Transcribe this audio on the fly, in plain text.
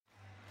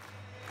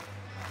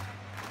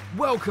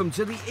Welcome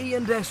to the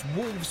E&S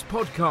Wolves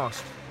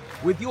podcast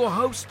with your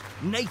host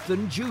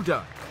Nathan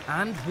Judah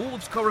and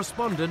Wolves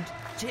correspondent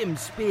Tim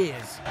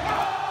Spears.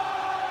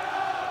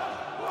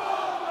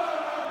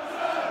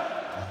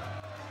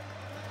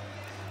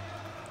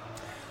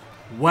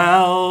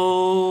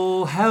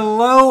 Well,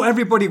 hello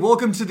everybody.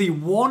 Welcome to the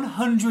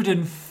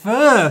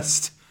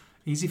 101st,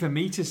 easy for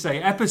me to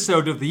say,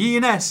 episode of the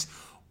E&S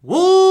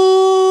Wolves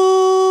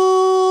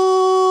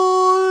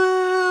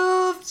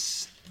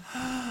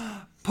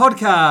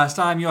podcast.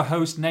 I'm your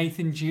host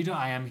Nathan Judah.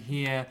 I am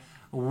here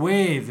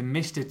with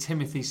Mr.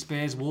 Timothy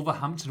Spears,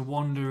 Wolverhampton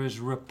Wanderers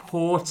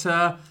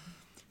reporter.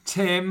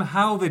 Tim,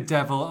 how the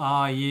devil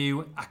are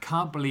you? I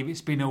can't believe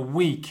it's been a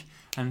week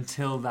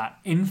until that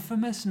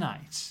infamous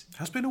night. It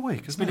has been a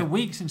week, It's been a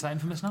week since that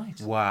infamous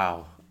night.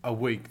 Wow. A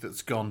week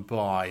that's gone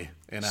by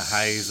in a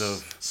haze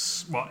of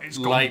It's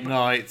late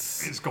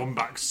nights. It's gone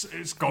back.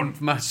 It's gone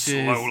matches.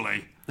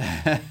 slowly.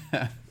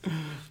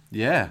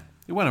 Yeah.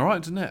 It went all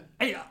right, didn't it?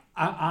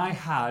 I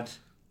had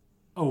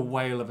a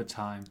whale of a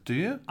time. Do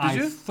you? I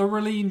Did you?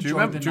 thoroughly enjoyed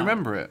the night. Do you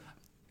remember it?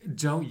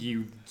 Don't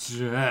you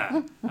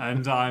dare,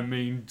 and I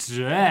mean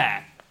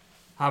dare,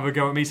 have a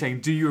go at me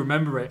saying, do you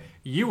remember it?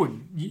 You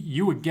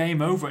were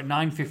game over at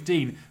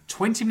 9:15.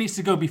 20 minutes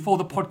to go before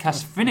the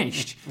podcast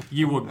finished,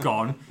 you were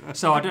gone.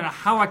 So I don't know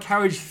how I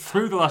carried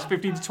through the last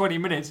 15 to 20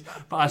 minutes,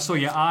 but I saw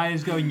your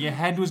eyes going, your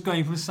head was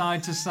going from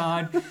side to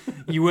side.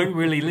 You weren't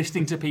really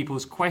listening to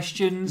people's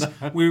questions.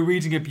 We were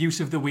reading Abuse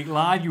of the Week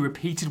live. You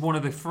repeated one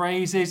of the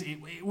phrases.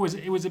 It was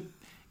a...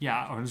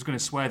 Yeah, I was going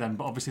to swear then,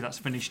 but obviously that's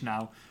finished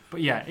now. But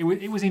yeah,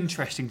 it was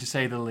interesting to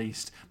say the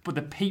least. But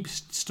the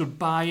peeps stood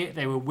by it.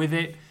 They were with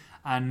it.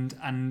 And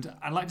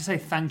I'd like to say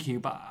thank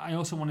you, but I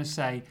also want to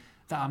say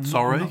that I'm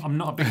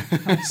not a big...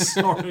 I'm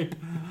sorry.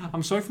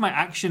 I'm sorry for my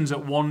actions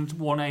at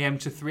 1 a.m.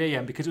 to 3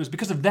 a.m. because it was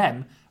because of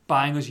them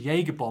buying us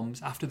Jaeger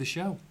bombs after the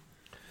show.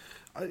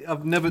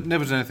 I've never done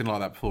anything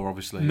like that before,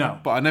 obviously. No.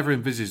 But I never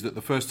envisaged that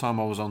the first time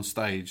I was on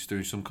stage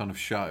doing some kind of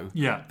show,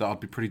 Yeah. that I'd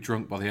be pretty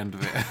drunk by the end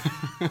of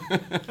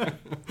it.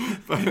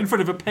 In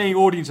front of a paying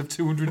audience of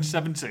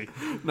 270.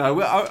 No,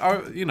 we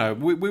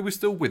were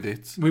still with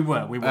it. We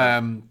were.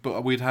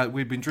 But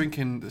we'd been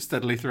drinking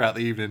steadily throughout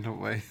the evening,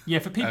 haven't we? Yeah,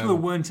 for people who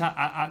weren't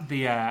at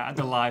the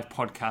live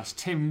podcast,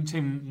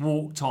 Tim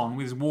walked on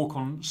with his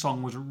walk-on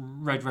song was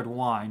Red Red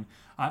Wine,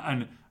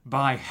 and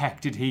by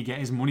heck did he get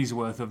his money's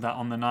worth of that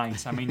on the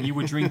night. I mean, you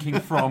were drinking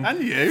from... And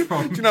you?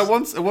 Do you know,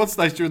 at one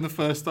stage during the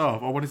first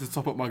half, I wanted to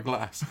top up my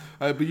glass,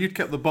 but you'd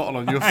kept the bottle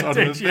on your side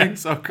of the thing,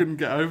 so I couldn't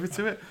get over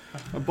to it.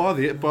 And by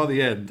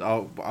the end,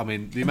 I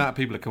mean, the amount of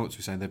people that come up to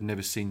me saying they've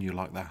never seen you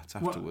like that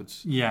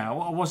afterwards. Well, yeah,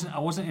 I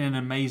wasn't in an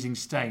amazing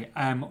state.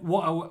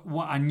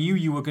 What I knew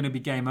you were going to be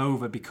game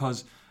over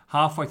because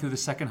halfway through the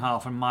second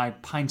half and my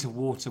pint of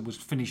water was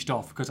finished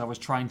off because I was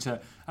trying to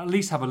at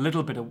least have a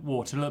little bit of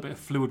water, a little bit of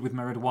fluid with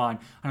my red wine,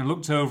 and I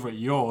looked over at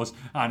yours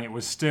and it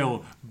was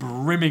still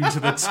brimming to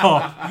the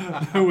top.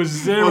 There was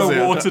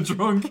zero water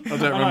drunk. I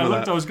don't remember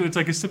that. I was going to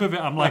take a sip of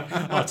it. I'm like,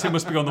 oh, Tim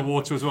must be on the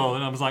water as well.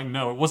 And I was like,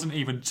 no, it wasn't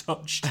even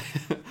touched.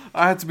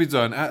 I had to be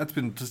done. I had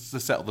to be just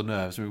to settle the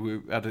nerves. I mean, we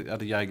had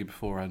a Jaeger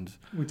beforehand.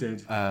 We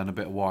did. And a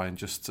bit of wine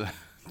just to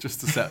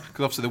set,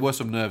 because obviously there were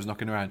some nerves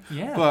knocking around.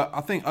 Yeah. But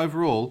I think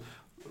overall,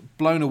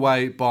 blown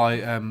away by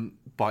A,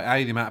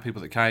 the amount of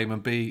people that came,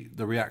 and B,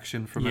 the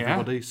reaction from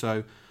everybody.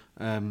 So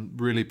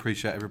really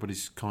appreciate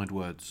everybody's kind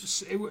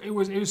words. It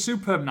was a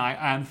superb night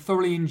and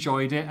thoroughly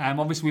enjoyed it.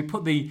 Obviously we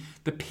put the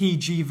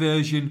PG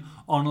version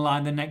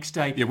online the next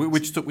day. Yeah,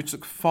 which took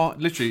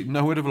literally,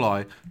 no word of a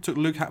lie, took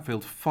Luke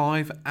Hatfield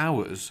 5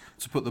 hours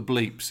to put the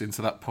bleeps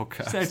into that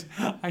podcast.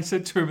 I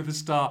said to him at the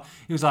start,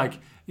 he was like,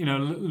 you know,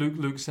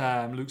 Luke's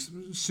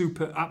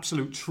super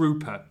absolute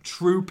super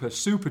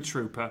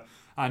trooper.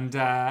 And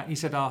he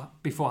said,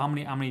 before, how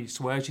many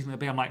swears do you think there'll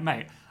be? I'm like,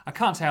 mate, I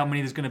can't say how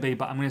many there's going to be,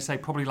 but I'm going to say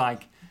probably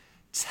like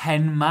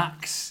 10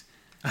 max.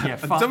 Yeah,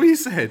 Is that what you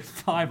said?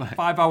 5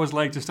 hours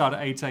late to start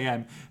at 8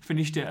 a.m.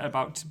 Finished it at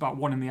about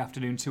 1 in the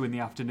afternoon, 2 in the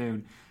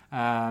afternoon.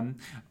 And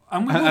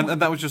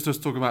that was just us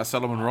talking about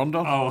Solomon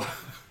Rondon? Oh,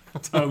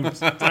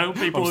 don't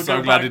people I'm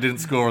so glad he didn't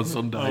score on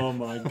Sunday. Oh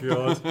my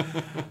God.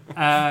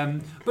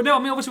 But no, I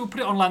mean, obviously we'll put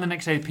it online the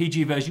next day, the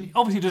PG version.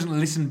 Obviously it doesn't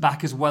listen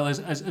back as well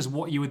as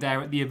what you were there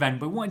at the event,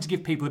 but we wanted to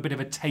give people a bit of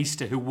a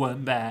taster who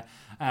weren't there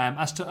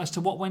as to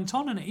what went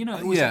on. And, you know,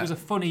 it was a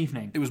fun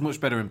evening. It was much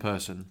better in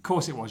person. Of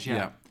course it was,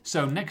 yeah.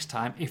 So next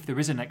time, if there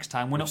is a next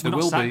time, we're not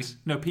sacked.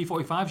 No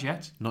P45s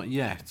yet. Not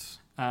yet.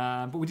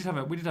 But we did have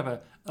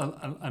a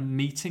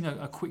meeting,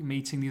 a quick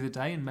meeting the other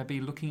day, and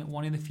maybe looking at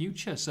one in the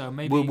future. So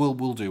maybe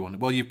we'll do one.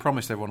 Well, you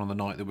promised everyone on the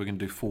night that we're going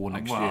to do 4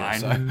 next year. I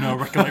have no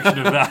recollection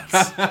of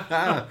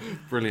that.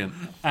 Brilliant.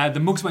 The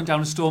mugs went down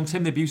a storm,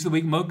 Tim. The Abuse of the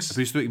Week mugs.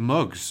 Abuse of the Week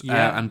mugs,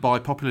 and by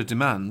popular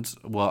demand,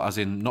 well, as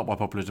in not by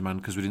popular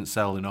demand because we didn't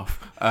sell enough.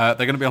 They're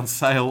going to be on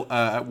sale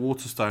at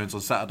Waterstones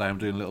on Saturday. I'm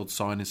doing a little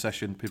signing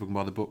session. People can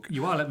buy the book.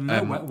 You are. Let them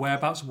know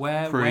whereabouts,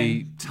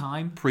 when,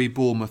 time.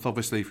 Pre-Bournemouth,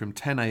 obviously, from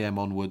 10 a.m.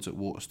 onwards at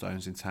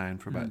Waterstones in town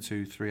for about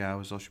 2-3 3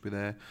 hours I should be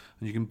there.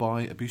 And you can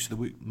buy Abuse of the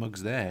Week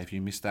mugs there if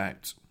you missed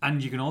out.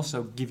 And you can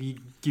also give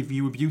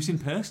you abuse in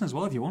person as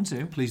well if you want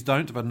to. Please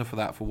don't. I've had enough of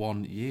that for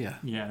 1 year.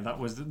 Yeah,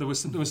 there was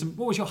some.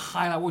 What was your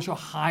highlight? What was your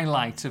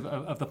highlight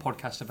of the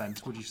podcast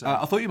event? Would you say?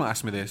 I thought you might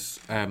ask me this,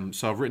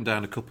 so I've written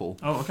down a couple.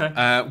 Oh,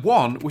 okay.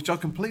 One which I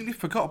completely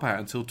forgot about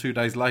until 2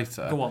 days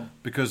later. Go on.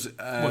 Because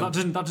well,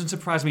 that doesn't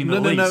surprise me in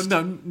the least.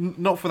 No,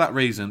 not for that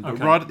reason. But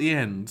Okay. right at the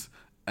end,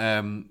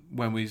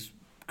 when we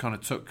kind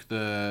of took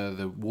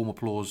the warm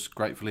applause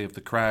gratefully of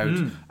the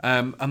crowd,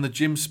 and the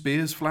Jim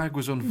Spears flag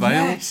was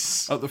unveiled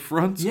at the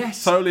front.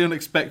 Yes. Totally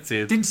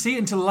unexpected. Didn't see it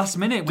until the last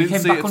minute. We Didn't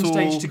came see back it on at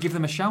stage all. to give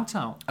them a shout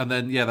out. And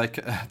then, they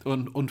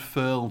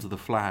unfurled the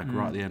flag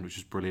right at the end, which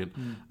is brilliant.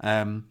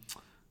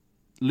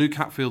 Luke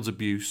Hatfield's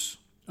abuse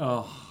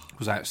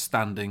was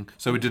outstanding.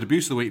 So we did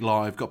Abuse of the Week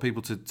live, got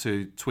people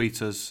to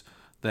tweet us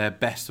their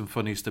best and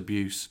funniest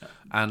abuse.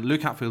 And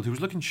Luke Hatfield, who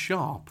was looking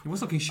sharp. He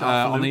was looking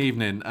sharp for on the Luke.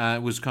 evening,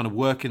 was kind of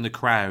working the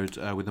crowd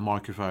with the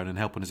microphone and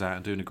helping us out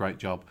and doing a great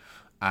job.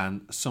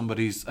 And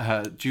somebody's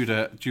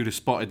Judah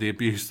spotted the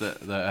abuse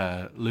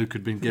that Luke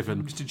had been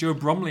given. Mr. Joe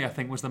Bromley, I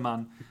think, was the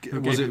man.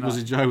 Was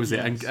it Joe? Was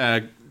Yes. it?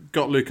 And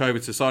got Luke over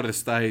to the side of the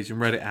stage and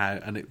read it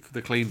out. And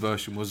the clean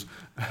version was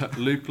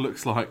Luke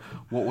looks like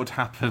what would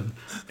happen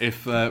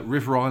if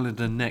River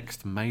Island and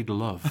Next made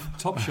love.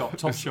 Top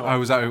shot. Oh,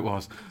 was that who it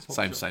was?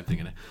 Same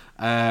thing,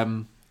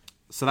 innit?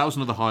 So that was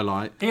another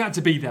highlight. He had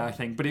to be there, I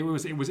think, but it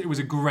was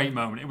a great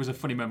moment. It was a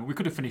funny moment. We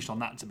could have finished on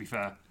that, to be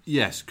fair.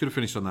 Yes, could have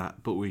finished on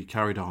that, but we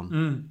carried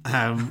on.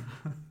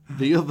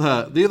 The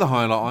other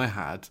highlight I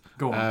had,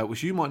 Go on.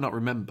 which you might not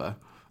remember,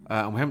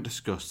 and we haven't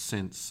discussed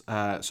since.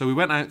 So we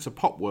went out to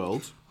Pop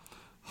World,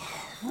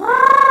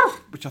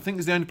 which I think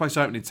is the only place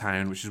open in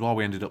town, which is why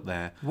we ended up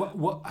there.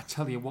 What I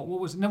tell you, what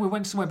was? No, we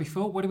went somewhere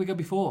before. Where did we go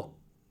before?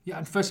 Yeah,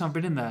 and first time I've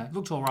been in there. It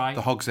looked all right.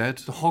 The Hog's Head.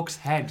 The Hog's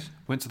Head.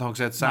 Went to the Hog's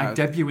Head My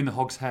Saturday. debut in the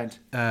Hog's Head.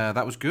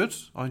 That was good.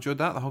 I enjoyed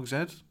that, the Hog's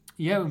Head.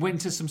 Yeah, we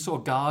went to some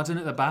sort of garden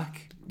at the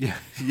back. Yeah,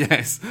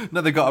 yes.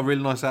 No, they got a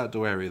really nice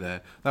outdoor area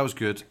there. That was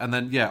good. And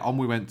then, on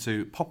we went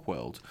to Pop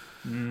World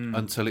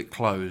until it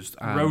closed.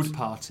 And Road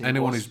party.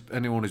 anyone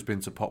who's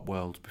been to Pop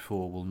World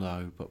before will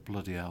know, but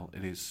bloody hell,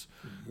 it is.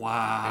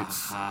 Wow.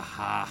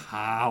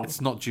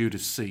 It's not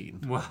Judah's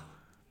scene. Well,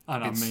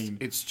 and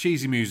It's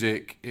cheesy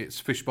music. It's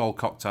fishbowl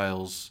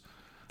cocktails.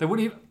 they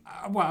wouldn't even.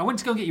 Well, I went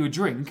to go get you a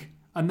drink,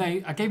 and I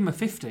gave them a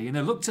 50, and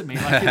they looked at me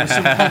like it was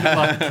some kind of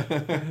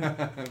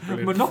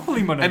like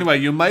Monopoly money. Anyway,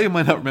 you may or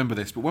may not remember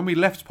this, but when we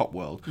left Pop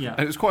World, Yeah.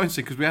 and it was quite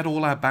interesting because we had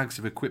all our bags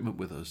of equipment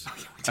with us.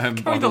 By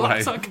carried the my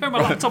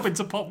way. laptop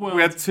into Pop World.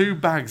 We had 2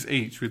 bags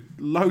each with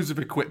loads of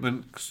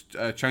equipment,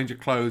 change of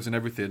clothes and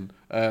everything.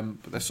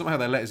 But somehow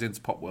they let us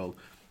into Pop World.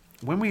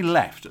 When we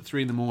left at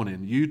 3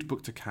 a.m, you'd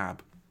booked a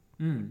cab.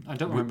 I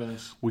don't remember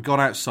this. We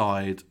got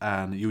outside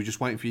and you were just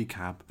waiting for your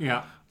cab.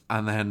 Yeah.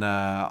 And then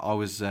I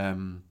was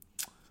going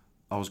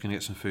to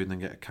get some food and then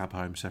get a cab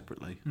home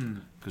separately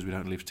because we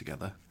don't live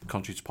together,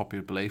 contrary to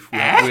popular belief. We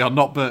are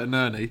not Bert and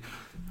Ernie.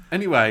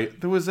 Anyway,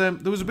 there was a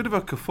bit of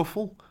a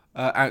kerfuffle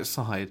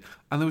outside,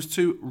 and there was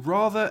 2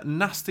 rather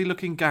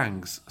nasty-looking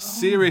gangs,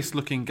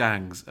 serious-looking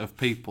gangs of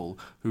people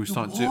who were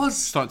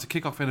starting to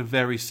kick off in a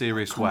very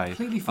serious way.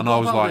 And I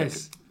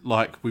was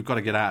like, we've got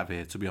to get out of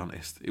here. To be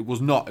honest, it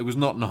was not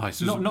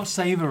nice. Not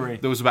savoury.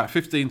 There was about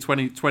 15,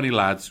 20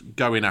 lads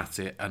going at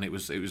it, and it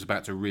was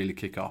about to really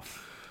kick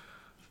off.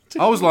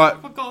 I was like,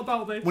 I forgot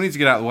about this. we need to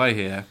get out of the way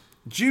here.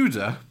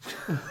 Judah,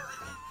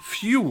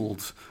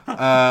 fueled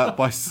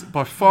by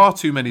far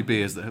too many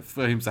beers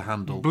for him to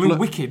handle. Blue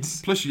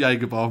Wickeds. Plus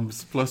Jaeger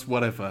bombs, plus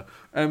whatever.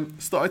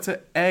 Started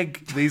to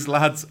egg these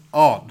lads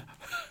on.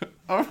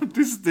 I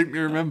distinctly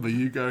remember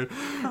you going,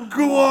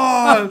 go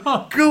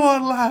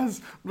on,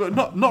 lads.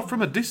 But not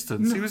from a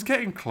distance. He was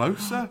getting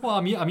closer. Well,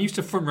 I'm used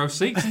to front row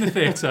seats in the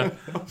theatre.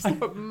 I was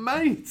like,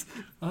 mate,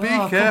 be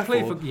I careful.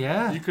 completely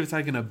yeah. You could have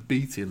taken a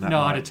beating that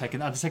No, night. I'd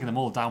have taken them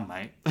all down,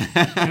 mate. You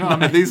know what I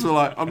mean? These were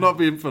like, I'm not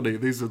being funny.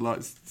 These are like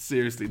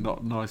seriously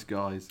not nice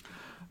guys.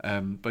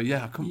 But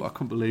yeah, I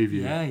couldn't believe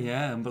you.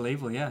 Yeah,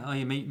 unbelievable. Yeah. Oh,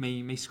 you meet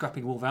me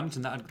scrapping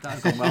Wolverhampton. That'd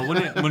gone well,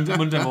 wouldn't it?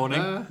 Monday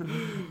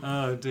morning.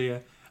 Oh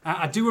dear.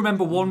 I do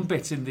remember one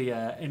bit in the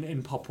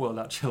in Pop World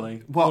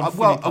actually.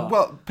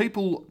 Well,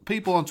 people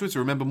on Twitter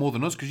remember more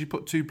than us because you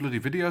put 2 bloody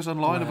videos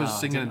online of us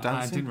singing and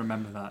dancing. I didn't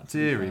remember that.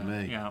 Deary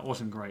me. Yeah, it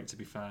wasn't great to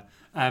be fair.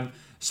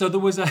 So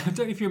there was I don't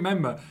know if you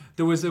remember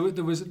there was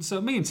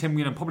so me and Tim,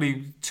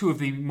 probably 2 of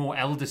the more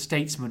elder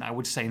statesmen I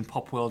would say in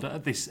Pop World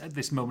at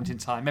this moment in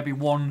time. Maybe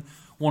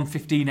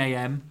 1:15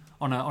 a.m.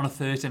 on a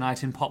Thursday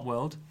night in Pop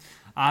World.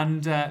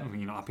 And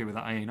you're not happy with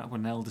that, are you? You're not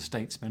an elder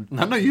statesman.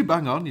 No, you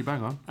bang on.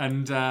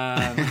 And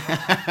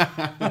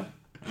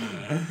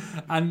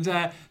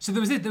so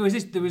there was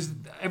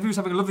everyone was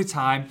having a lovely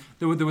time.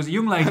 There was a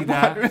young lady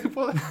there. It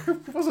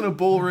wasn't a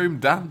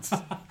ballroom dance,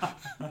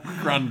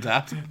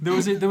 Grandad. There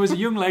was a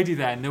young lady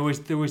there, and there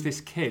was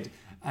this kid,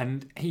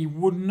 and he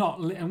would not.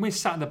 And we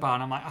sat in the bar,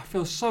 and I'm like, I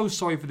feel so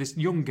sorry for this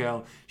young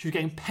girl. She was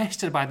getting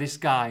pestered by this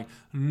guy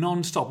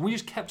non-stop. And we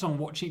just kept on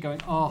watching it, going,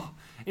 oh.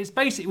 It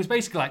was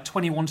basically like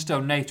 21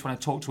 Stone Nate when I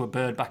talked to a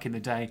bird back in the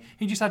day.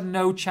 He just had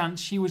no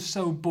chance. She was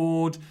so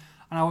bored.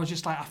 And I was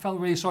just like, I felt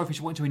really sorry for her.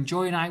 She wanted to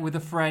enjoy a night with her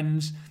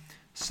friends.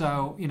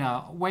 So,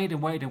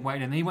 waited.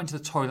 And then he went to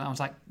the toilet and I was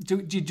like, do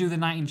you do the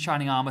knight in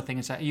shining armour thing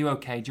and say, are you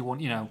okay? Do you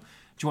want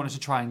us to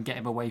try and get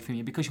him away from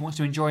you? Because she wants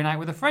to enjoy a night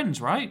with her friends,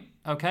 right?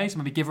 Okay, so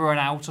maybe give her an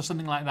out or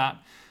something like that.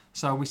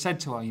 So we said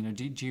to her,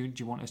 do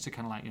you want us to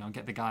kind of like,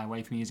 get the guy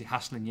away from you? Is he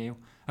hassling you?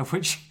 Of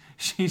which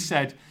she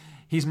said,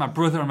 he's my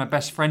brother and my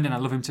best friend and I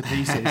love him to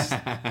pieces.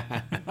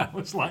 I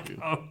was like,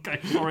 okay,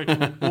 sorry,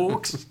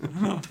 walks.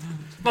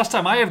 Last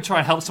time I ever tried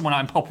and help someone out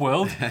in Pop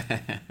World,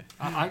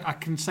 I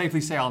can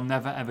safely say I'll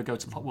never ever go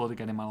to Pop World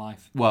again in my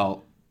life.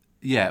 Well,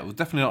 yeah, it was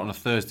definitely not on a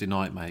Thursday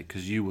night, mate,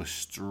 because you were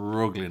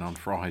struggling on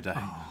Friday.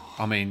 Oh.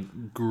 I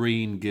mean,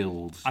 green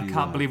gills. I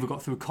can't believe we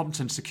got through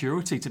Compton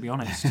security, to be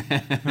honest.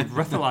 The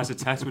breathalyzer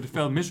test would have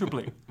failed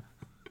miserably.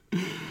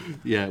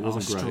 Yeah, it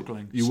wasn't great.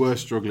 Struggling. You were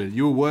struggling.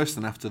 You were worse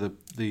than after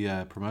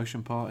the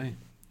promotion party.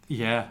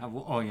 Yeah. I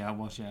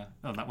was, yeah.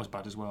 Oh, that was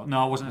bad as well. No,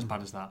 I wasn't as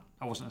bad as that.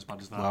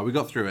 Well, we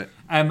got through it.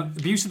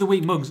 Abuse of the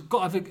Week mugs.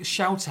 Got to have a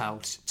shout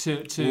out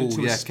to a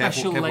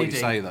special careful lady. What you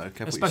say, though.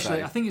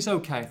 Especially, I think it's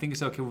okay.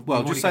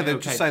 Well, just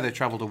say they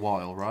travelled a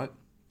while, right?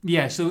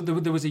 Yeah, so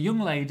there was a young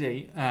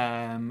lady,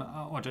 I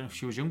don't know if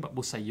she was young, but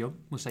we'll say young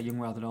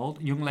rather than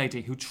old, young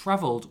lady who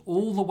travelled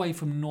all the way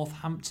from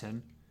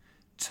Northampton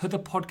to the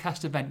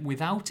podcast event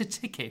without a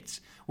ticket,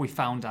 we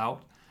found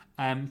out,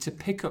 to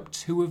pick up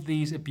 2 of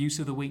these Abuse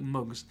of the Week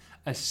mugs,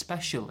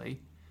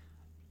 especially,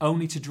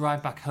 only to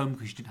drive back home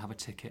because she didn't have a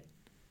ticket.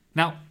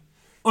 Now,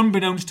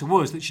 unbeknownst to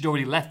us that she'd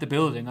already left the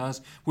building,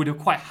 as we'd have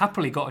quite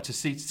happily got her to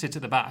sit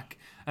at the back,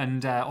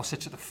 and or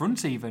sit at the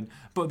front even.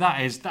 But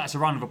that's a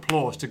round of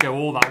applause to go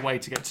all that way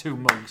to get 2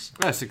 mugs.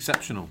 That's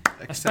exceptional.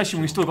 Especially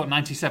when we've still got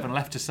 97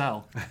 left to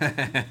sell.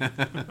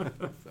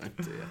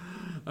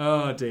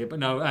 Oh dear. But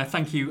no,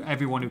 thank you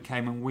everyone who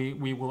came, and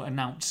we will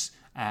announce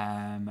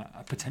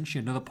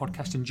potentially another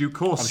podcast in due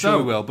course. I'm sure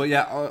we will. But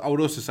yeah, I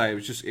would also say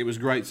it was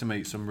great to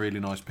meet some really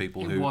nice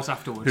people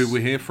who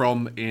we hear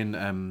from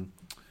in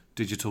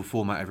digital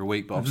format every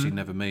week, but obviously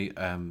never meet.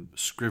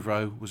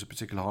 Scrivo was a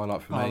particular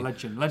highlight for me. Oh,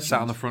 legend.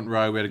 Sat on the front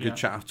row, we had a good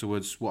chat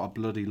afterwards. What a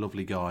bloody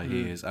lovely guy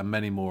he is, and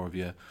many more of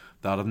you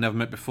that I've never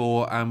met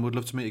before and would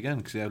love to meet again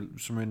because he had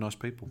some really nice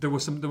people. There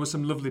were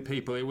some lovely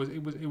people. It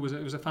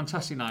was a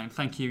fantastic night. And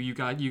thank you, you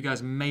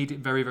guys made it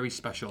very, very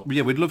special.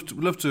 Yeah, we'd love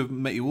to have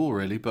met you all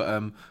really,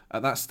 but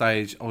at that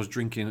stage I was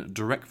drinking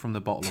direct from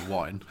the bottle of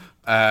wine,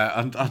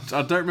 and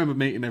I don't remember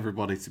meeting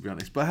everybody, to be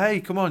honest. But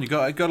hey, come on, you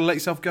got to let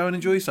yourself go and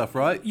enjoy yourself,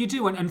 right? You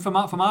do, and from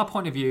our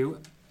point of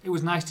view, it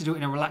was nice to do it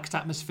in a relaxed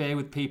atmosphere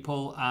with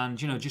people, and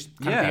just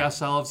kind of be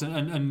ourselves.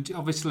 And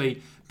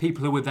obviously,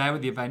 people who were there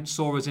at the event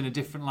saw us in a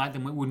different light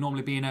than we would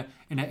normally be in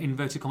an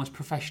inverted commas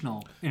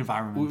professional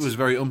environment. It was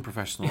very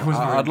unprofessional.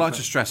 I'd like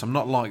to stress, I'm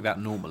not like that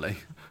normally.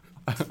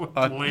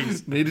 I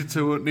needed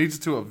to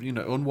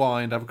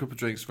unwind, have a couple of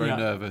drinks, very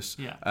nervous,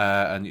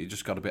 and you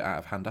just got a bit out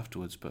of hand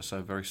afterwards. But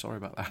so very sorry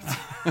about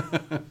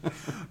that.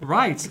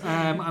 Right,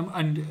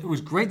 and it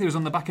was great that it was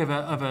on the back of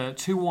a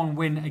 2-1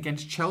 win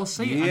against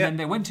Chelsea, and then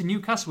they went to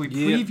Newcastle. We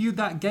previewed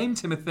that game,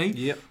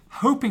 Timothy,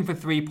 hoping for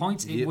 3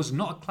 points. It was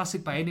not a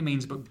classic by any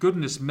means, but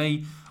goodness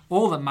me,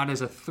 all that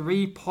matters are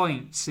 3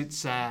 points.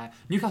 It's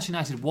Newcastle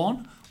United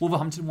 1,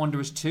 Wolverhampton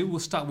Wanderers 2. We'll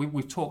start.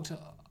 We've talked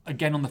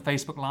again on the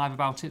Facebook Live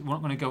about it. We're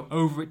not going to go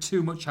over it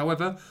too much.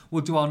 However,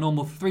 we'll do our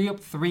normal 3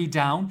 up, 3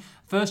 down.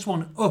 First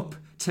one up,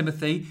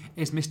 Timothy,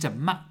 is Mr.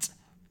 Matt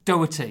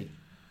Doherty.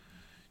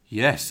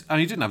 Yes, and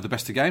he didn't have the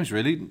best of games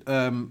really.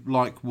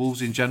 Like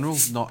Wolves in general,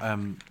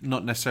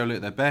 not necessarily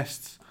at their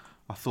best.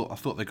 I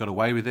thought they got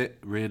away with it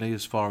really,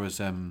 as far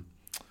as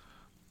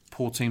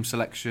poor team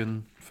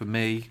selection for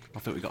me. I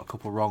thought we got a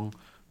couple wrong.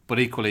 But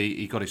equally,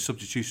 he got his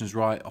substitutions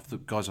right.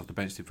 Guys off the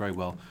bench did very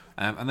well,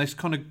 and they just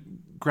kind of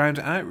ground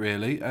it out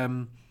really.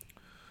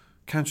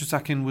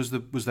 Counter-attacking was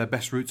their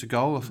best route to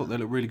goal. I thought they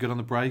looked really good on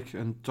the break,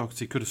 and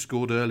Doherty could have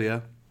scored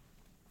earlier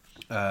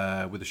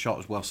with a shot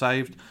as well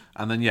saved.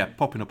 And then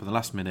popping up in the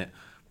last minute,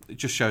 it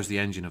just shows the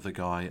engine of the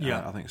guy.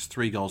 I think it's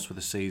 3 goals for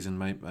the season,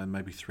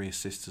 maybe 3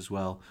 assists as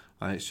well.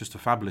 It's just a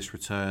fabulous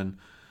return.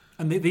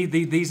 And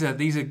these are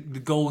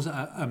the goals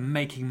that are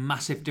making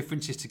massive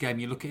differences to game.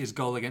 You look at his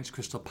goal against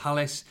Crystal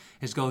Palace,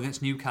 his goal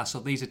against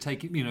Newcastle. These are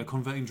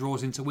converting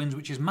draws into wins,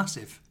 which is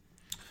massive.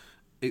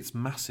 It's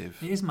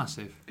massive. It is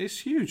massive. It's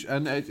huge,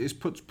 and it's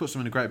put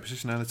them in a great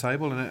position down the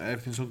table, and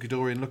everything's hunky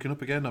dory and looking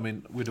up again. I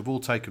mean, we'd have all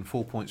taken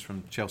 4 points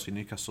from Chelsea,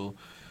 Newcastle.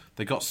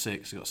 They got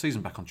 6. They got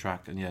season back on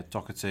track, and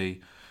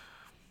Doherty,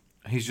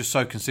 he's just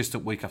so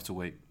consistent week after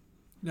week.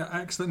 Yeah,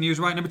 excellent news.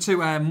 Right, number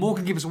 2,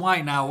 Morgan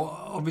Gibbs-White now,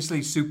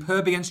 obviously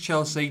superb against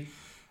Chelsea.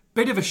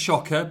 Bit of a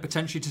shocker,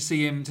 potentially, to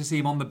see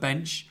him on the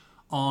bench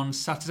on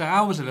Saturday.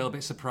 I was a little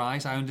bit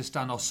surprised, I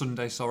understand, or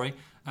Sunday, sorry.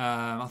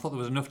 I thought there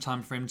was enough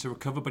time for him to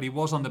recover, but he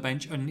was on the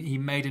bench and he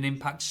made an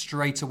impact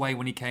straight away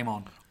when he came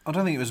on. I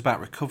don't think it was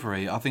about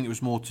recovery. I think it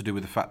was more to do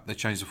with the fact they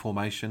changed the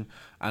formation,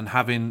 and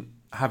having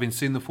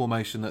seen the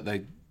formation that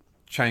they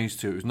changed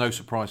to, it was no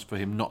surprise for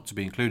him not to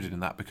be included in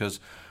that, because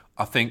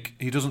I think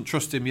he doesn't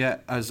trust him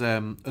yet as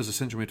a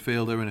central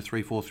midfielder in a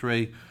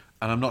 3-4-3,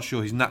 and I'm not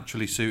sure he's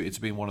naturally suited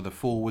to being one of the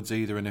forwards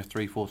either in a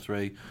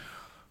 3-4-3.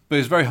 But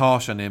it's very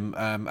harsh on him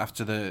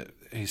after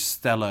his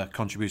stellar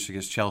contribution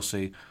against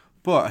Chelsea.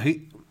 But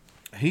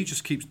he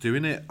just keeps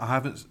doing it.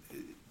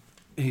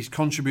 He's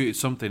contributed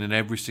something in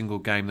every single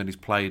game that he's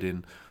played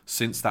in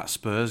since that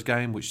Spurs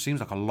game, which seems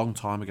like a long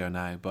time ago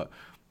now. But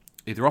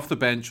either off the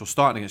bench or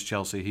starting against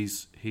Chelsea,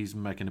 he's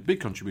making a big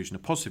contribution, a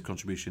positive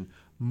contribution,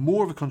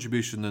 more of a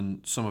contribution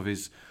than some of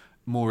his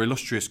more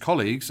illustrious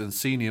colleagues and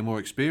senior, more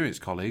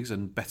experienced colleagues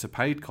and better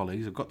paid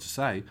colleagues, I've got to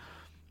say.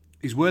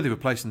 He's worthy of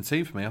a place in the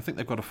team for me. I think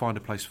they've got to find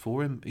a place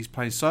for him. He's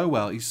playing so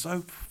well. He's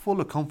so full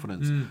of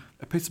confidence.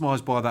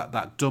 Epitomised by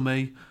that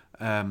dummy.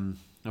 I'm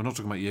not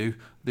talking about you.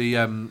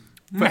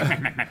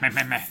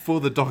 For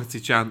the Doherty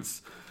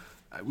chance.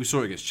 We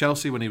saw it against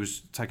Chelsea when he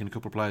was taking a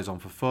couple of players on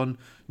for fun.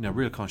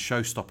 Real kind of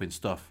show-stopping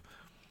stuff.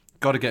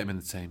 Got to get him in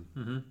the team.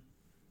 Mm-hmm.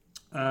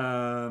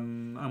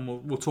 And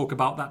we'll talk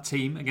about that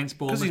team against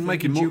Bournemouth. Because he's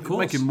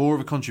making more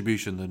of a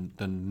contribution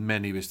than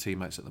many of his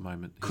teammates at the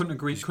moment. Couldn't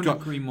agree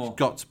more. He's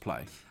got to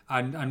play.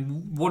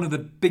 And one of the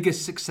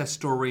biggest success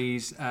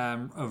stories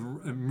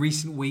of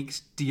recent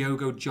weeks,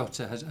 Diogo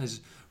Jota has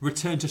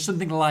returned to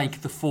something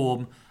like the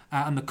form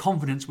and the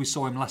confidence we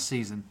saw him last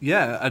season.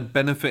 Yeah, and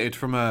benefited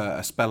from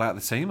a spell out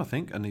of the team, I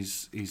think, and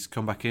he's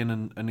come back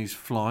in and he's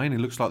flying. He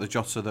looks like the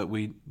Jota that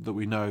we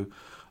know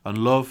and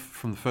love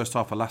from the first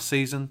half of last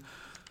season.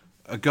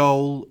 A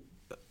goal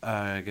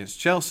against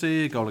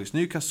Chelsea, a goal against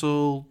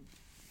Newcastle,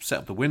 set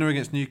up the winner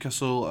against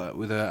Newcastle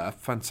with a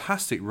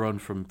fantastic run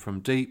from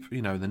deep.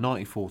 In the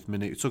 94th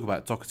minute. You talk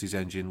about Doherty's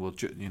engine. Well,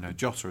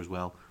 Jota as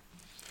well.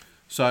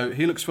 So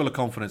he looks full of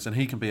confidence, and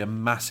he can be a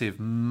massive,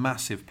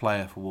 massive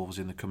player for Wolves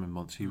in the coming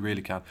months. He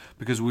really can,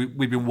 because we've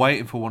been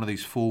waiting for one of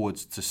these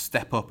forwards to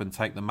step up and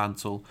take the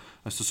mantle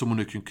as to someone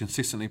who can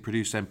consistently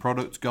produce end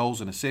product,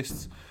 goals and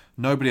assists.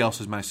 Nobody else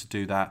has managed to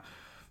do that.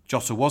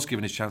 Jota was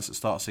given his chance at the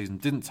start of the season,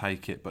 didn't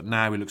take it, but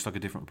now he looks like a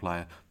different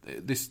player.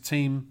 This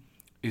team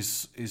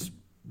is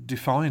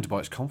defined by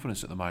its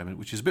confidence at the moment,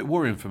 which is a bit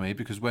worrying for me,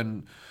 because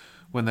when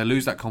they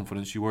lose that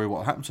confidence, you worry what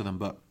will happen to them.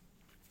 But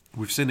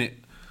we've seen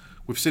it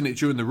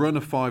during the run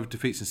of 5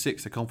 defeats and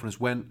 6. The confidence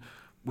went.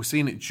 We're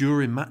seeing it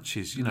during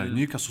matches.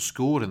 Newcastle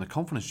scored and the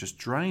confidence just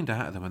drained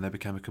out of them, and they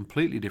became a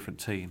completely different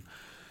team.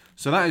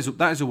 So that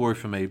is a worry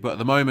for me. But at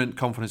the moment,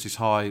 confidence is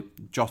high.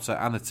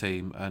 Jota and the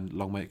team, and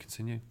long may it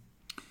continue.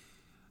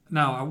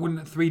 Now, I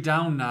wouldn't 3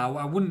 down. Now,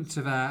 I wouldn't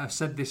have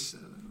said this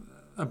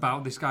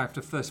about this guy after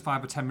the first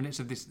 5 or 10 minutes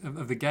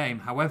of the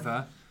game.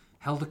 However,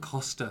 Helder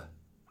Costa.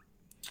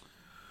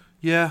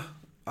 Yeah,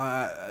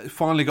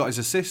 finally got his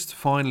assist.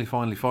 Finally,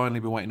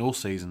 been waiting all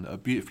season. A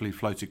beautifully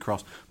floated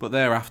cross. But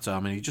thereafter,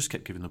 he just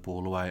kept giving the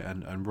ball away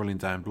and running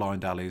down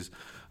blind alleys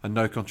and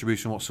no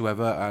contribution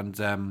whatsoever.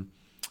 And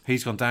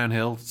he's gone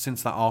downhill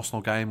since that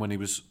Arsenal game when he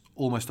was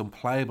almost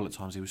unplayable at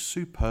times. He was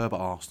superb at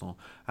Arsenal.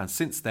 And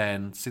since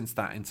then, since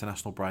that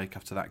international break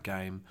after that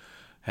game,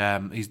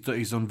 he's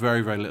done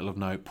very, very little of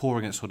note. Poor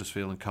against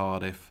Huddersfield and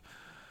Cardiff.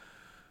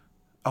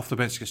 Off the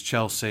bench against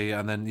Chelsea.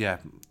 And then,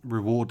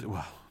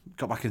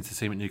 got back into the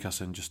team at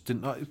Newcastle and just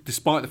didn't.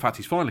 Despite the fact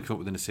he's finally come up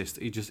with an assist,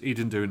 he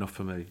didn't do enough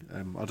for me. I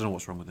don't know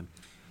what's wrong with him.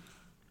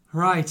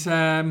 Right,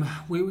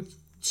 we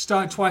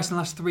started twice in the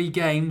last 3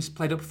 games.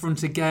 Played up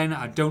front again.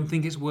 I don't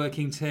think it's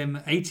working. Tim,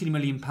 £18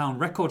 million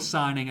record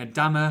signing.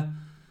 Adama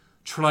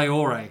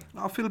Traore.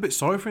 I feel a bit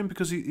sorry for him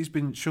because he's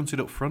been shunted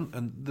up front,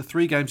 and the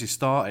 3 games he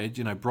started,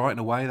 Brighton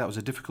away, that was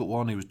a difficult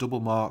one. He was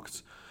double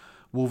marked.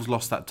 Wolves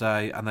lost that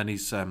day, and then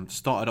he's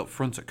started up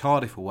front at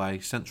Cardiff away,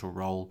 central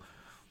role.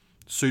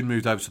 Soon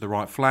moved over to the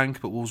right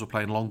flank, but Wolves were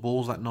playing long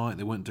balls that night.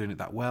 They weren't doing it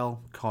that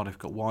well. Cardiff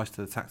got wise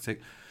to the tactic.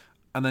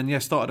 And then,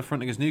 started up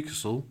front against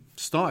Newcastle.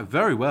 Started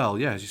very well,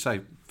 as you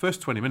say.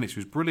 First 20 minutes, he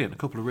was brilliant. A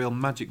couple of real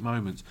magic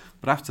moments.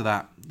 But after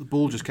that, the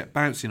ball just kept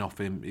bouncing off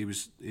him. He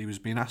was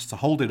being asked to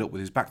hold it up with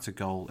his back to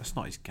goal. That's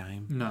not his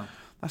game. No.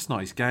 That's not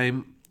his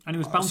game. And he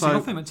was bouncing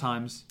off him at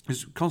times. He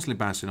was constantly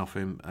bouncing off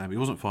him. He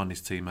wasn't finding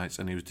his teammates,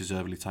 and he was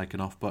deservedly taken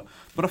off. But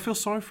I feel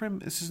sorry for him.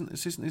 This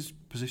isn't his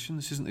position.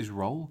 This isn't his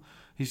role.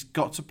 He's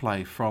got to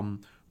play from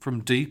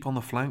deep on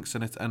the flanks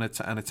and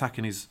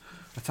attacking his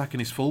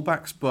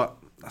fullbacks. But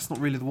that's not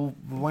really the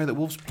way that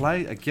Wolves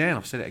play. Again,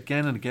 I've said it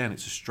again and again.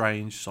 It's a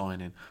strange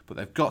signing, but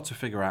they've got to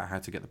figure out how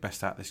to get the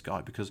best out of this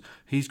guy, because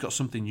he's got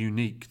something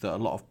unique that a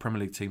lot of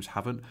Premier League teams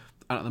haven't.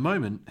 And at the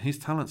moment, his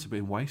talents are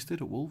being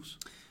wasted at Wolves.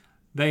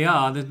 They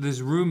are.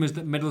 There's rumours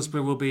that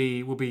Middlesbrough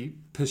will be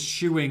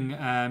pursuing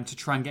to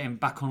try and get him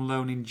back on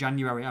loan in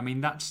January.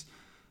 That's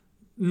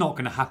not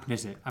going to happen,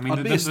 is it?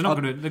 They're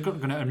not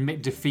going to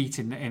admit defeat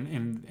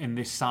in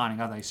this signing,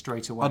 are they?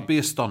 Straight away. I'd be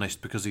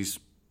astonished, because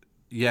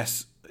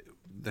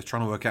they're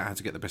trying to work out how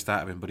to get the best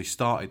out of him, but he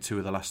started 2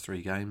 of the last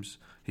 3 games.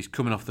 He's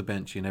coming off the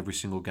bench in every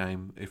single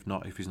game,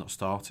 if he's not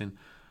starting.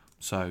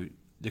 So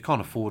they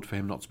can't afford for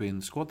him not to be in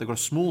the squad. They've got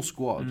a small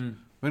squad.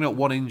 We've got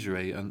 1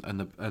 injury, and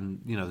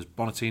there's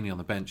Bonatini on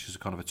the bench as a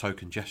kind of a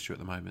token gesture at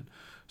the moment.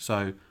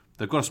 So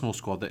they've got a small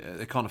squad.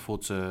 They can't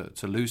afford to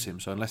lose him.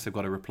 So unless they've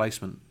got a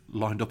replacement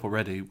lined up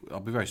already, I'll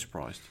be very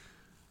surprised.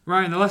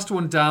 Right, and the last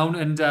one down,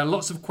 and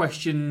lots of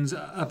questions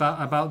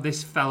about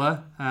this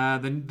fella,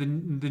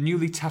 the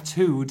newly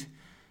tattooed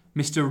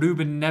Mr.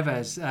 Ruben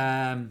Neves.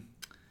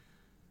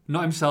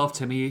 Not himself,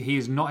 Tim. He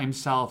is not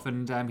himself,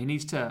 and he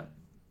needs to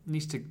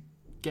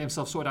get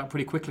himself sorted out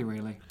pretty quickly.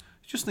 Really,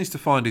 He just needs to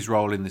find his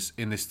role in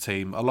this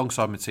team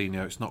alongside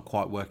Moutinho. It's not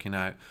quite working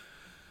out.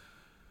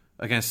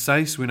 Against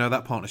Saïss, we know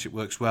that partnership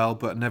works well,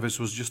 but Neves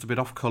was just a bit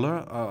off colour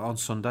on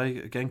Sunday.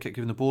 Again, kept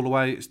giving the ball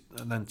away,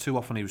 and then too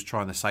often he was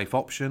trying the safe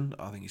option.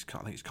 I think his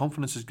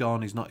confidence has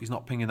gone. He's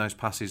not pinging those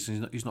passes.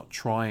 He's not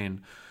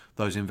trying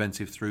those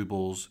inventive through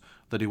balls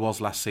that he was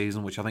last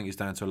season, which I think is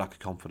down to a lack of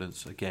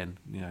confidence. Again,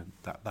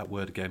 that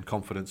word again,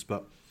 confidence.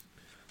 But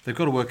they've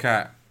got to work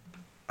out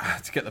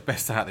to get the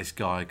best out of this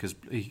guy, because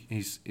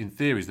he's in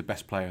theory he's the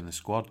best player in the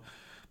squad,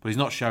 but he's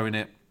not showing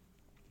it.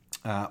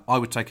 I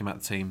would take him out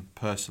of the team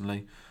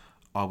personally.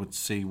 I would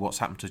see what's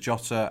happened to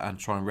Jota and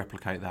try and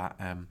replicate that.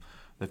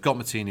 They've got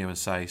Moutinho and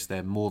Saïss.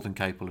 They're more than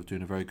capable of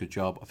doing a very good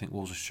job. I think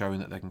Wolves are showing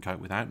that they can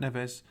cope without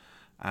Neves.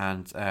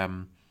 And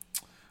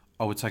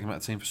I would take him out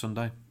of the team for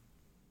Sunday.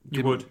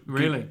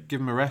 Really?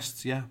 Give him a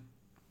rest, yeah.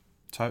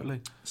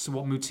 Totally. So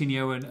what,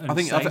 Moutinho and I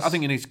think Saïss? I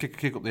think he needs to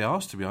kick up the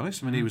arse, to be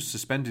honest. I mean, he was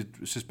suspended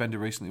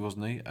recently,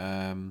 wasn't he?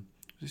 Was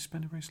he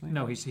suspended recently?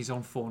 No, he's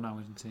on 4 now,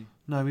 isn't he?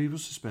 No, he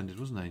was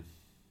suspended, wasn't he?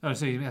 Oh,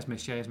 so he has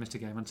missed. Yeah, he has missed a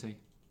game, hasn't he?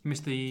 He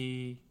missed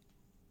the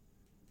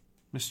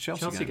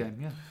Chelsea game,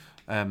 yeah.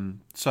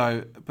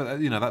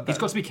 That He's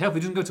got to be careful.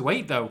 He doesn't go to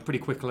 8 though, pretty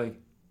quickly.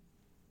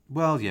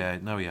 Well, yeah,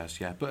 no, he has,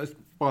 yeah. But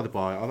by the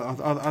by,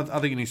 I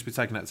think he needs to be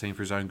taken out of the team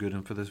for his own good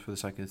and for the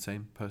sake of the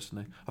team.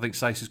 Personally, I think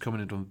Saïss has come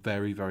in and done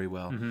very, very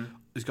well. Mm-hmm.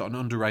 He's got an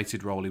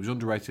underrated role. He was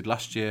underrated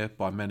last year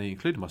by many,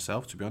 including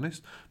myself, to be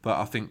honest. But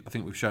I think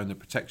we've shown the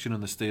protection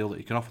and the steel that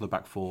he can offer the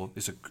back four.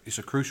 It's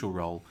a crucial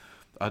role.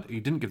 He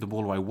didn't give the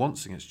ball away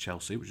once against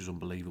Chelsea, which is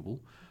unbelievable.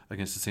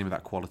 Against a team of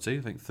that quality,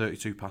 I think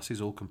 32 passes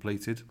all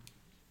completed.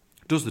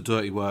 Does the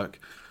dirty work.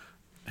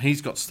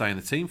 He's got to stay in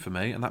the team for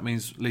me, and that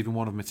means leaving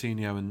one of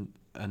Moutinho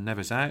and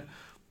Neves out.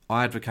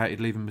 I advocated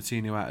leaving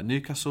Moutinho out at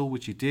Newcastle,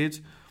 which he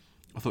did.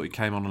 I thought he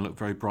came on and looked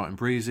very bright and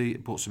breezy.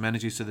 It brought some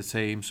energy to the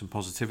team, some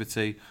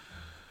positivity.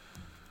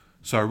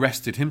 So I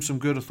rested him some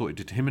good. I thought it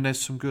did Jimenez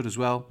some good as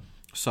well.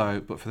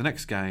 But for the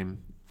next game,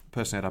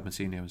 personally I'd have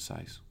Moutinho and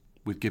Saïss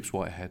with Gibbs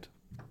White ahead.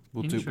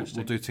 We'll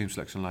do team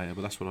selection later,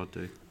 but that's what I'd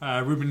do.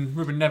 Ruben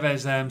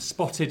Neves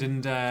spotted,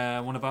 and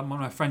one of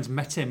my friends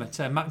met him at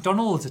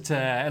McDonald's at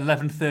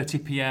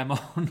 11:30 p.m.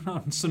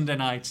 on Sunday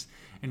night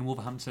in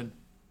Wolverhampton.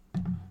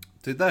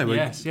 Did they?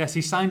 Yes.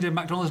 He signed a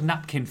McDonald's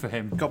napkin for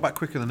him. Got back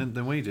quicker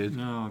than we did.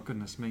 Oh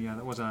goodness me! Yeah,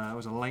 that was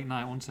a late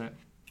night, wasn't it?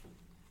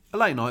 A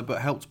late night,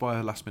 but helped by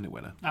a last-minute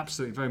winner.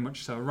 Absolutely, very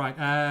much so. Right.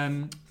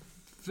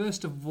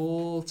 First of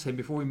all, Tim,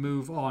 before we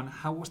move on,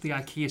 what's the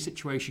IKEA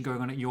situation going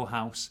on at your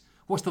house?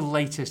 What's the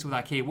latest with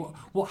IKEA?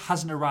 What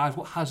hasn't arrived?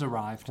 What has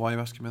arrived? Why are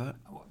you asking me that?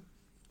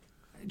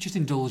 Just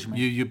indulge me.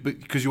 You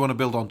because you want to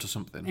build onto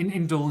something.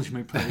 Indulge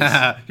me, please.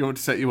 You want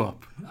to set you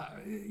up.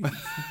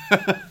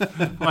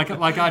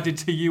 like I did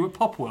to you at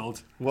Pop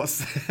World. What's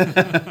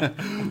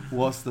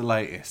the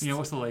latest? Yeah,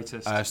 what's the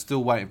latest?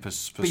 Still waiting for.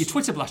 But you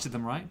Twitter blasted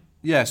them, right?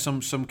 Yeah,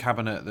 some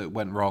cabinet that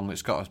went wrong.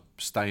 It's got a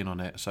stain on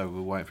it, so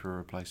we're waiting for a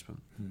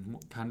replacement.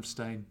 What kind of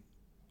stain?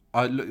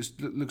 It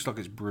looks like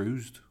it's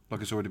bruised, like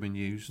it's already been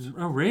used.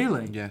 Oh,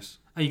 really? Yes.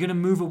 Are you going to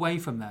move away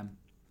from them?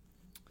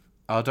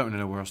 I don't really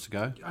know where else to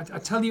go. I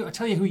tell you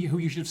who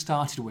you should have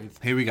started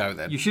with. Here we go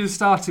then. You should have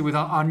started with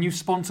our new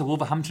sponsor,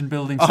 Wolverhampton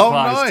Building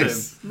Supplies. Oh,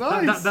 nice. Tim.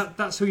 Nice.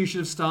 That's who you should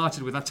have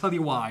started with. I'll tell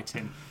you why,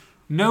 Tim.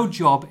 No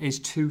job is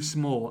too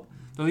small.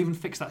 They'll even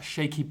fix that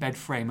shaky bed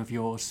frame of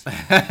yours.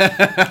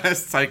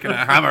 It's taking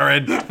a hammer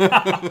in.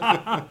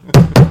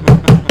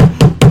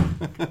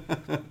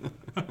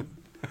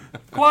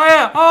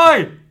 Quiet!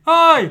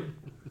 Oi!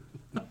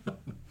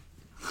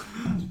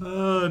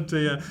 Oh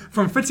dear.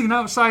 From fitting an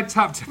outside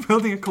tap to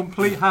building a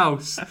complete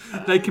house,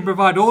 they can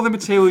provide all the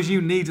materials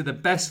you need at the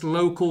best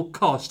local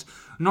cost.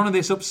 None of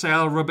this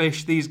upsell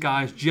rubbish. These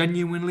guys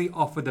genuinely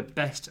offer the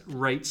best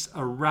rates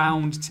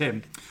around,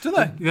 Tim. Do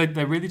they?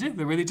 They really do.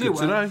 They really do. Good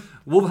to know.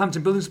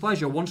 Wolverhampton Building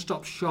Supplies, your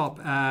one-stop shop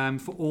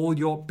for all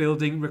your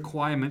building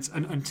requirements.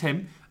 And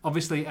Tim,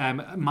 obviously,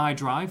 my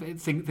drive,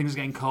 things are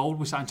getting cold.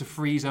 We're starting to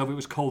freeze over. It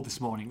was cold this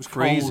morning. It was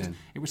freezing. Cold.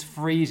 It was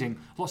freezing.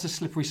 Lots of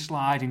slippery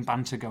sliding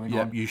banter going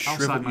on. You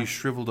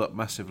shriveled up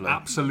massively.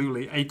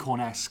 Absolutely,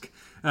 Acorn-esque.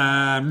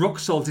 Rock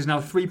salt is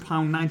now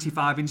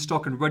 £3.95 in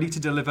stock and ready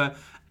to deliver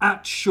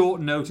at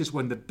short notice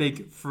when the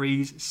big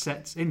freeze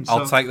sets in.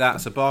 I'll take that.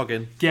 It's a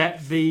bargain.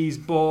 Get these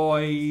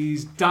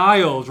boys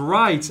dialed.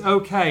 Right,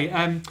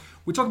 okay.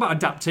 We talk about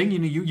adapting.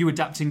 You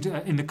adapting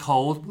in the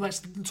cold. Let's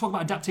talk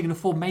about adapting in a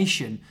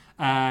formation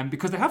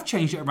because they have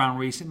changed it around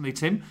recently,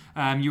 Tim.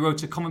 You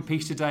wrote a comment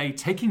piece today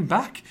taking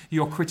back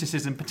your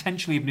criticism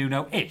potentially of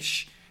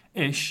Nuno-ish.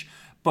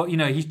 But,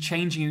 he's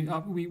changing.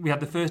 We had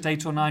the first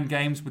 8 or 9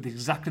 games with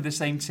exactly the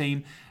same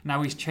team.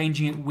 Now he's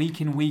changing it week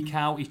in, week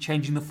out. He's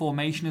changing the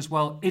formation as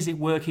well. Is it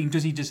working?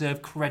 Does he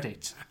deserve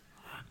credit?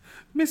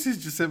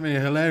 Mrs. just sent me a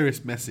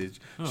hilarious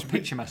message.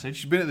 Picture message.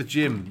 She's been at the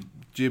gym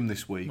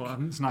this week. Well,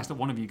 it's nice that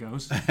one of you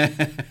goes.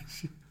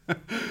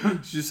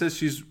 She just says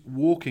she's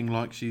walking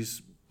like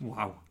she's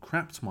Wow.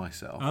 crapped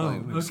myself. Oh, I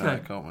think we can say okay.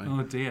 it, can't we?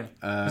 Oh, dear.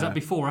 Was that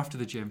before or after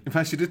the gym? In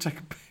fact, she did take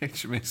a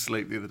picture of me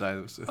asleep the other day.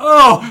 That was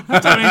Oh, I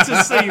don't need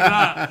to see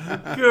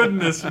that.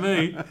 Goodness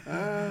me.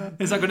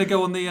 Is that going to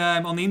go on the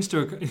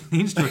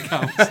Insta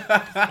account?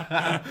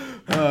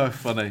 Oh,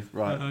 funny.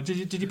 Right.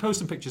 Did you post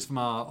some pictures from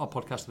our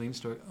podcast on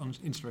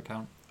Insta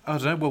account? I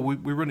don't know. Well,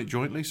 we run it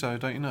jointly, so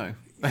don't you know?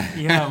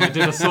 Yeah, I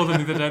did. I saw them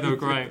the other day. They were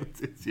great.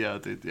 Yeah, I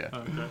did. Yeah.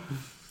 Okay.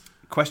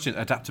 Question: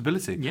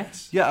 adaptability.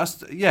 Yes. Yeah.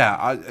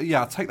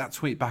 I'll take that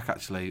tweet back.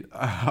 Actually,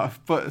 I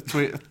put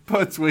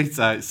a tweet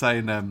out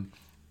saying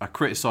I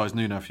criticised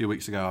Nuno a few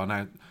weeks ago.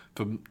 Now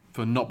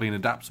for not being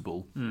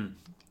adaptable.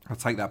 I'll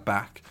take that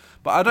back,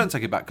 but I don't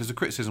take it back because the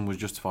criticism was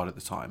justified at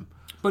the time.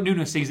 But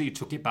Nuno sees that you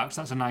took it back,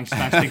 so that's a nice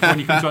thing. When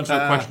you come to answer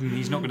a question,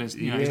 he's not going to,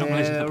 he's not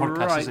going to listen to the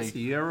podcast, right, is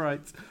he? Yeah,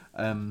 right.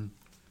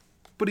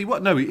 But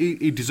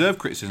he deserved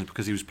criticism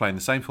because he was playing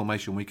the same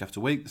formation week after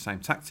week, the same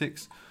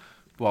tactics.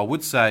 But I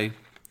would say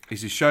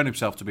he's shown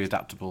himself to be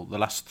adaptable. The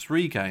last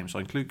 3 games, I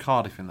include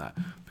Cardiff in that,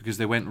 because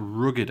they went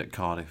rugged at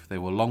Cardiff. They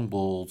were long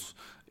balls.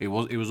 It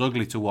was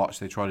ugly to watch.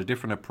 They tried a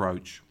different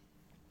approach.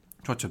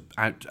 Tried to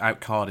out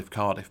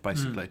Cardiff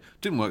basically.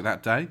 Didn't work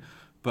that day,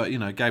 but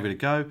gave it a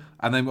go.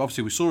 And then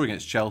obviously we saw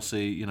against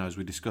Chelsea, as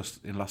we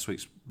discussed in last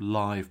week's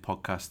live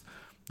podcast,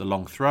 the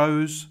long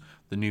throws,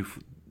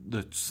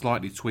 the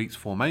slightly tweaked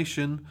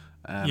formation,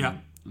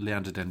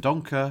 Leander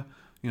Dendoncker.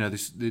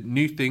 The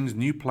new things,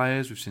 new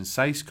players. We've seen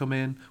Sace come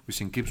in. We've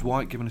seen Gibbs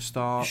White given a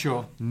start.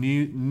 Sure.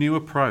 New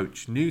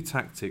approach, new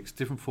tactics,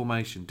 different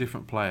formation,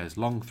 different players,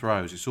 long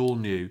throws. It's all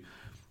new.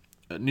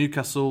 At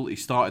Newcastle, he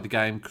started the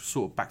game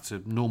sort of back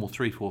to normal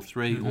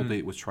 3-4-3,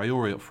 albeit with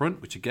Traore up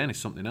front, which again is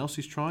something else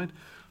he's tried.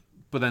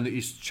 But then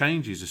his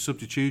changes, his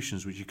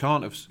substitutions, which you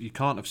can't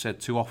have said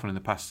too often in the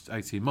past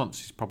 18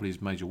 months, is probably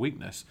his major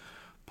weakness.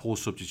 Poor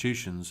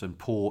substitutions and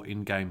poor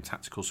in-game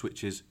tactical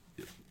switches.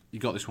 You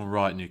got this one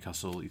right,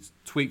 Newcastle. He's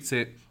tweaked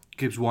it.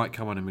 Gibbs White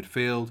come on in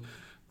midfield.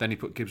 Then he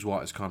put Gibbs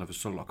White as kind of a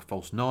sort of like a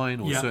false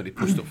 9, or certainly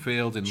pushed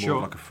upfield in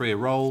more like a freer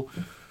role.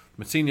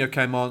 Moutinho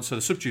came on, so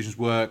the substitutions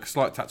work,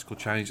 slight tactical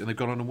change, and they've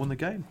gone on and won the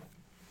game.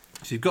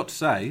 So you've got to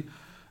say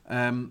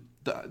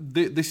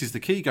this is the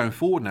key going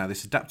forward now,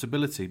 this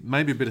adaptability.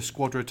 Maybe a bit of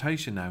squad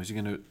rotation now. Is he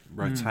going to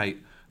rotate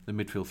the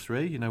midfield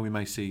 3? We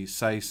may see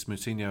Sace,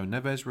 Moutinho and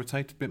Neves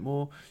rotate a bit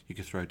more. You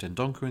could throw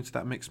Dendoncker into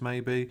that mix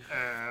maybe.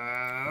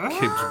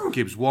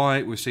 Gibbs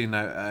White. We've seen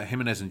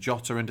Jimenez and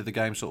Jota into the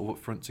game sort of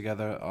up front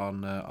together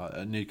on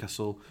at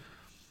Newcastle.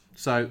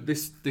 So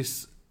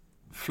this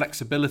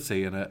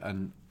flexibility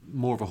and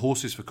more of a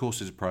horses for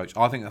courses approach,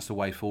 I think that's the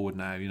way forward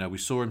now. We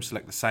saw him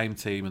select the same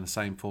team and the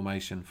same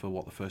formation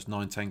for the first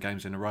 9-10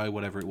 games in a row,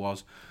 whatever it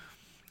was.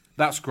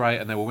 That's great,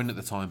 and they were winning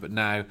at the time, but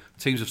now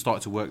teams have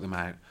started to work them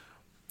out.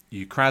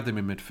 You crowd them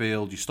in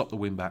midfield, you stop the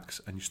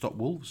wing-backs, and you stop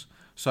Wolves.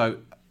 So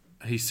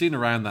he's seen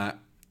around that.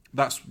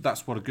 That's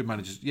what a good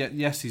manager is.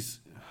 Yes, he's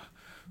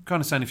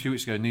kind of saying a few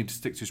weeks ago he needed to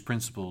stick to his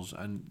principles,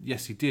 and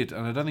yes, he did.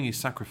 And I don't think he's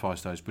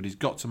sacrificed those, but he's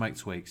got to make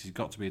tweaks. He's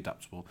got to be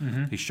adaptable.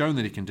 He's shown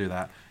that he can do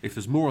that. If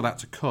there's more of that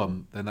to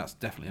come, then that's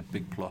definitely a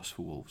big plus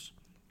for Wolves.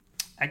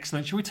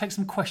 Excellent. Shall we take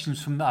some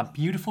questions from our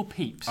beautiful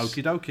peeps?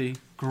 Okie dokie.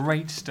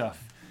 Great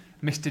stuff.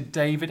 Mr.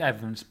 David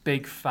Evans,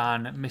 big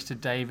fan. Mr.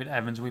 David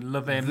Evans, we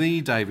love him.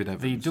 The David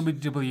Evans. The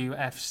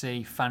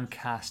WWFC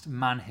Fancast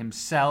man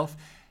himself.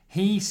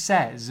 He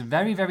says,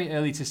 very, very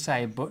early to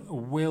say, but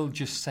we'll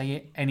just say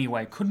it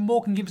anyway. Could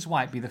Morgan Gibbs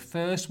White be the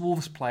first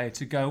Wolves player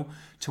to go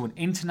to an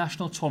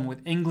international tournament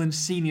with England's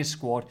senior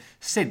squad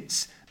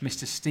since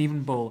Mr.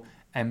 Stephen Bull,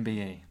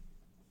 MBE?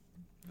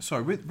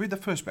 Sorry, read the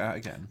first bit out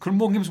again. Could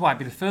Morgan Gibbs White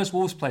be the first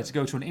Wolves player to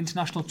go to an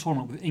international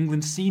tournament with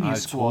England's senior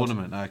squad?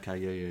 Tournament, okay,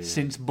 yeah.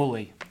 Since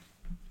Bully?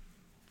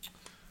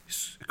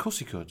 Of course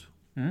he could.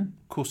 Of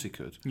course he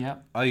could. Yeah.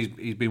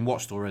 He's been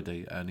watched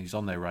already, and he's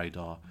on their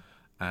radar.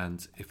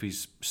 And if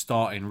he's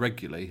starting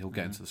regularly, he'll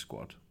get into the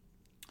squad,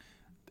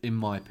 in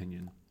my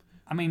opinion.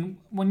 I mean,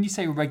 when you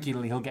say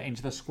regularly he'll get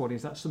into the squad,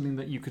 is that something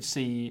that you could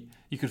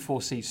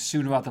foresee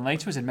sooner rather than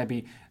later? Is it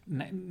maybe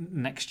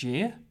next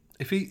year?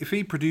 If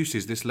he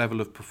produces this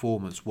level of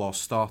performance while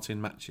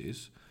starting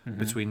matches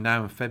between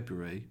now and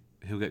February,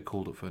 he'll get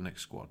called up for the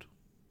next squad,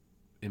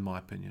 in my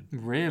opinion.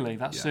 Really?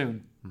 That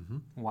soon? Mm-hmm.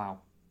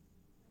 Wow.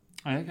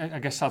 I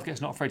guess Southgate's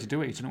not afraid to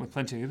do it. He's done it with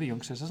plenty of other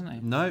youngsters, hasn't he?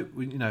 No,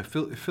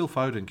 Phil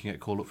Foden can get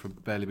called up for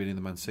barely being in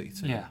the Man City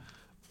team. Yeah.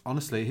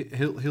 Honestly,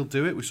 he'll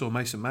do it. We saw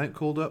Mason Mount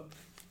called up.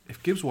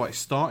 If Gibbs White is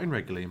starting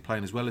regularly and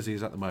playing as well as he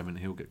is at the moment,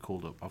 he'll get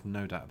called up. I've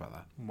no doubt about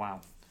that.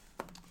 Wow.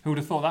 Who would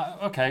have thought that?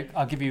 Okay,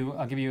 I'll give you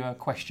a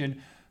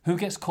question. Who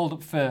gets called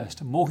up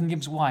first, Morgan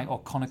Gibbs White or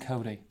Conor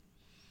Cody?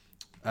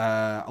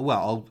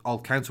 Well, I'll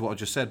counter what I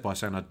just said by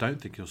saying I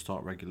don't think he'll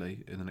start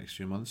regularly in the next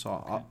few months.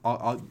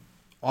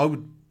 I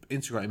would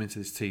integrate him into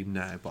this team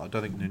now, but I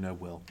don't think Nuno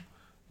will.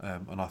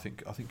 And I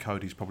think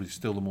Cody's probably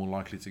still the more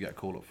likely to get a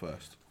call up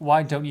first.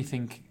 Why don't you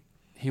think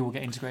he will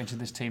get integrated into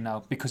this team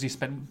now? Because he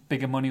spent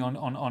bigger money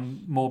on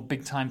more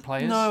big-time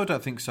players? No, I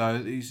don't think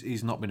so.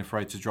 He's not been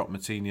afraid to drop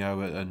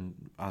Moutinho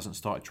and hasn't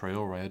started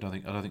Traore. I don't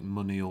think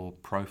money or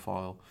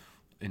profile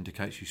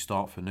indicates you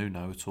start for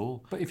Nuno at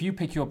all. But if you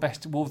pick your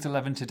best Wolves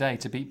 11 today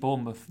to beat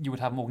Bournemouth, you would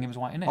have Morgan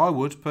Gibbs-White in it. I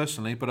would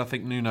personally, but I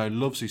think Nuno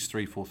loves his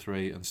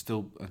 3-4-3 and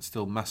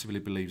still massively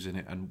believes in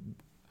it. And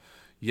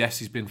yes,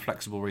 he's been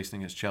flexible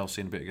recently against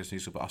Chelsea and a bit against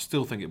Newcastle, but I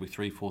still think it'll be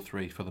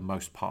 3-4-3 for the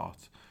most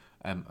part.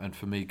 And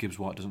for me,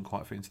 Gibbs-White doesn't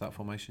quite fit into that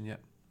formation yet.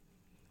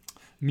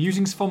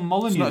 Musings from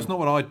Molineux. It's not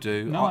what I'd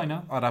do. No, I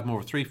know. I'd have more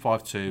of a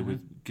 3-5-2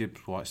 with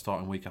Gibbs-White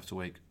starting week after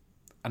week.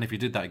 And if he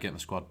did that, he'd get in the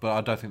squad. But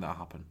I don't think that'll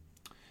happen.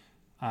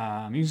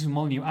 Musings from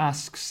Molineux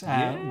asks,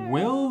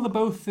 will the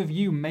both of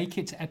you make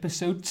it to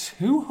episode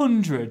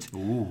 200?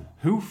 Ooh.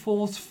 Who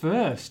falls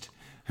first?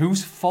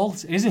 Whose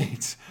fault is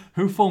it?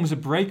 Who forms a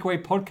breakaway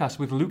podcast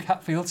with Luke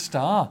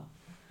Hatfield-Star?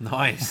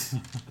 Nice.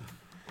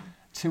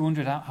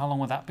 200, how long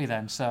would that be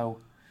then?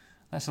 So...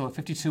 let's have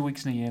 52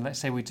 weeks in a year. Let's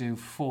say we do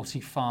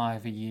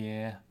 45 a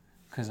year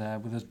because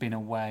with us being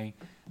away.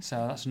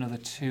 So that's another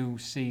 2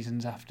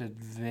 seasons after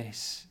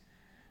this.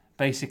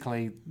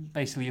 Basically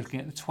you're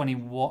looking at the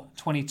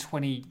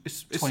 2020, 2021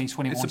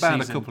 It's about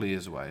season. a couple of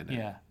years away, isn't it?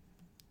 Yeah.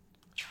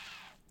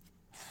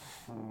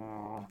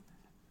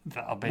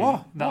 That'll be...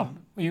 What?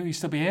 You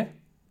still be here?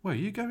 Where are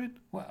you going?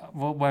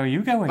 Where are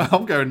you going?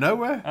 I'm going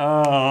nowhere.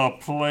 Oh,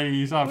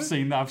 please. I've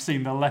seen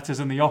the letters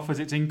and the offers.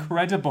 It's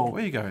incredible.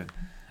 Where are you going?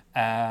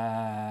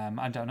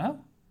 I don't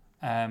know.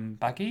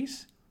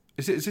 Baggies?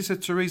 Is this a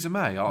Theresa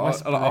May?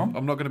 West Brom?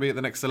 I'm not going to be at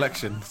the next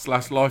election /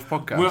 live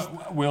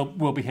podcast.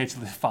 We'll be here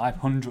till the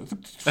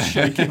 500th,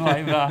 shaking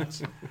like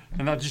that,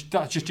 and that's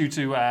just due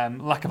to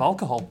lack of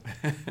alcohol.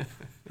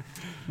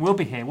 We'll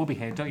be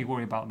here. Don't you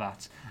worry about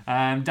that.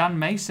 Dan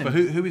Mason. But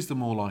who is the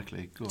more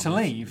likely to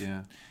leave?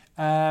 Yeah.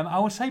 I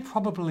would say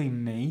probably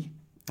me.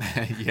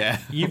 Yeah.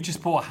 You've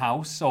just bought a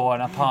house or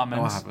an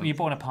apartment. No, I haven't. You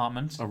bought an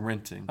apartment. I'm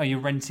renting. Oh, you're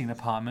renting an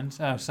apartment.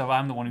 Oh, so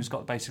I'm the one who's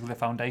got basically the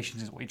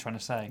foundations, is what you're trying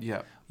to say.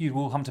 Yeah. You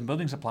Wolverhampton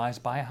Building Supplies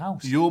buy a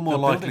house. You're more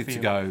They'll build likely it for to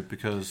you. go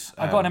because...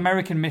 I've got an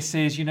American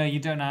missus. You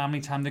don't know how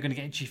many times they're going to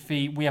get itchy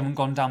feet. We haven't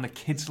gone down the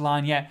kids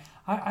line yet.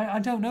 I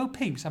don't know,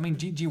 peeps. I mean,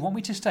 do you want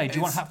me to stay? Do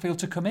you want Hatfield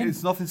to come in?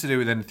 It's nothing to do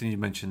with anything you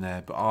mentioned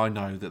there, but I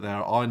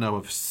know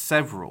of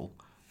several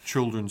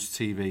children's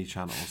TV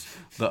channels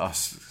that are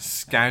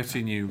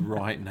scouting you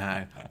right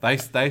now. They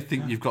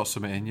think you've got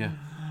something in you.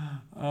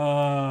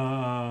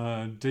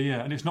 Dear.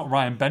 And it's not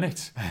Ryan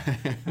Bennett.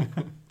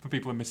 For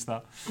people who missed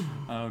that.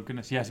 Oh,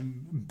 goodness. Yes,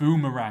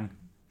 Boomerang,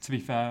 to be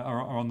fair,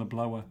 are on the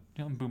blower.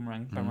 You know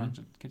Boomerang? Boomerang's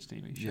a kids'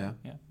 TV show.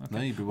 Yeah. Okay.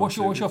 No, you'd be What's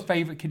your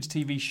favourite kids'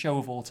 TV show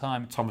of all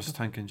time? Thomas the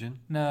Tank Engine.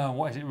 No,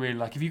 what is it really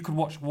like? If you could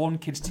watch one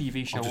kids'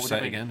 TV show, I'll just what say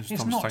would it it be? again.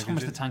 It's not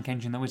Thomas the Tank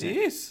Engine, though, is it? It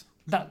is.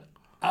 That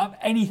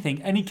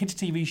anything, any kids'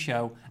 TV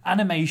show,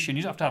 animation,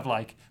 you don't have to have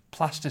like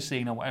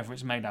plasticine or whatever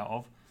it's made out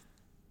of.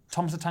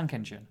 Thomas the Tank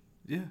Engine.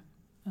 Yeah.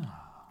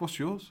 What's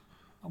yours?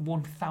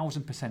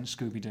 1000%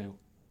 Scooby-Doo.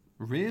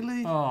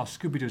 Really? Oh,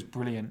 Scooby-Doo's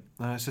brilliant.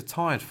 No, it's a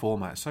tired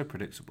format. It's so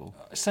predictable.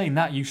 Saying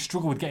that, you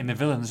struggle with getting the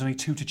villain. There's only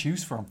 2 to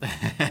choose from.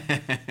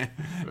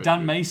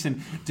 Dan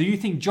Mason, do you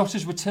think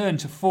Jota's return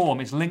to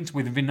form is linked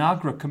with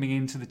Vinagre coming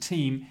into the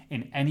team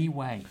in any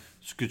way?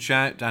 It's a good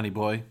shout, Danny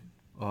boy.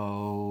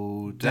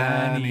 Oh,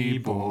 Danny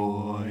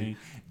boy,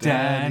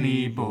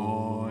 Danny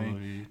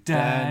boy,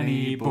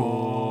 Danny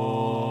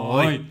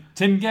boy.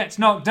 Tim gets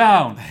knocked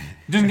down.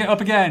 He doesn't get up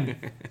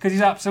again because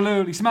he's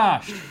absolutely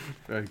smashed.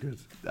 Very good.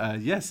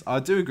 Yes, I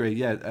do agree.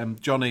 Yeah,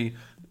 Johnny,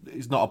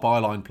 he's not a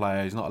byline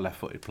player. He's not a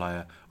left-footed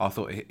player. I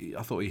thought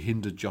he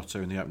hindered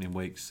Jota in the opening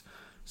weeks.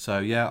 So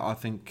yeah, I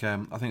think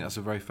that's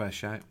a very fair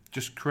shout.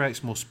 Just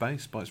creates more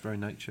space by its very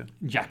nature.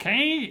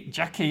 Jackie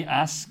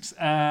asks,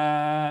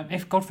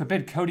 if God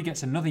forbid Cody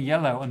gets another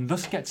yellow and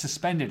thus gets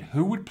suspended,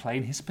 who would play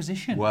in his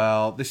position?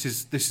 Well, this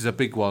is a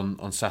big one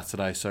on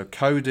Saturday. So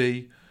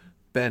Cody,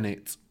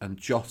 Bennett and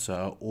Jota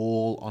are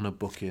all on a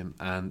booking,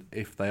 and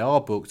if they are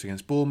booked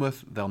against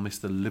Bournemouth, they'll miss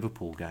the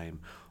Liverpool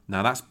game.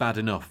 Now that's bad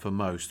enough for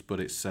most,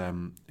 but it's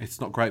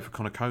not great for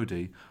Conor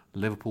Cody,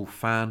 Liverpool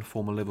fan,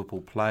 former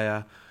Liverpool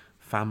player.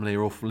 Family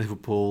are all for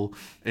Liverpool.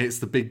 It's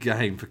the big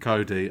game for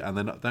Cody, and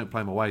they don't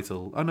play him away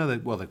till... Oh no,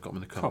 they've got him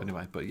in the cup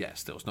anyway. But yeah,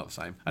 still, it's not the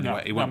same.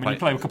 Anyway, he won't play. You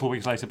play a couple of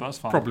weeks later, but that's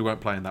fine. Probably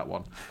won't play in that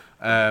one.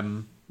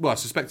 Well, I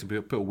suspect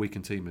he'll put a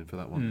weakened team in for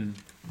that one.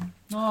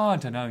 Oh, I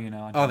don't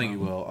know. I think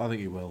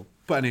he will.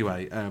 But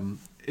anyway,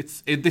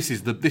 this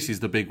is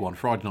the big one.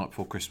 Friday night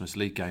before Christmas,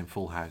 league game,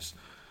 full house.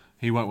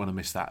 He won't want to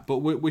miss that. But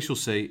we shall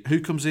see.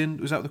 Who comes in?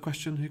 Was that the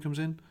question? Who comes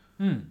in?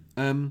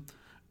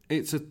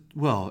 It's a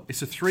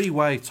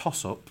 3-way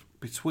toss up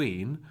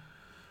between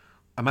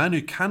a man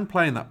who can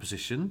play in that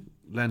position,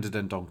 Lender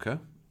Dendoncker.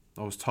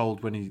 I was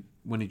told when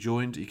he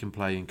joined, he can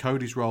play in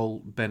Cody's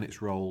role,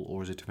 Bennett's role,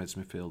 or as a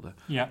defensive midfielder.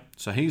 Yeah.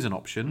 So he's an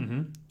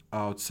option.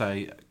 I would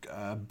say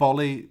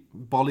Bolly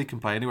can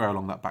play anywhere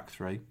along that back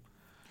three.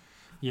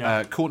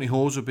 Yeah. Courtney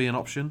Hawes would be an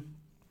option.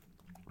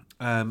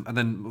 And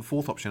then the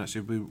fourth option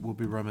actually will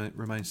be Romain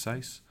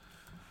Sace.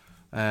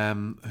 Who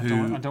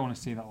I don't want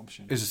to see that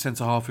option. is a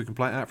centre half who can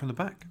play it out from the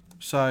back.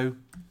 So,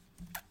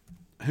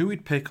 who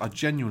we'd pick, I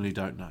genuinely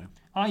don't know.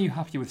 Are you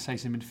happy with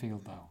Sace in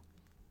midfield, though?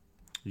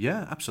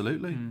 Yeah,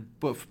 absolutely.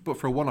 But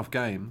for a one-off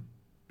game,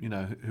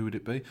 who would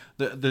it be?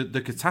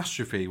 The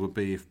catastrophe would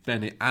be if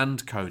Bennett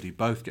and Cody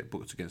both get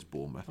booked against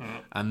Bournemouth,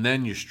 and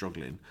then you're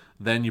struggling.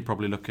 Then you're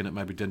probably looking at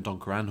maybe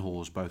Dendoncker and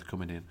Hawes both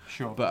coming in.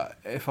 Sure. But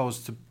if I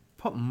was to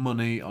put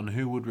money on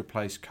who would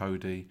replace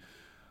Cody,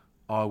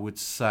 I would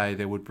say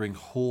they would bring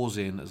Hawes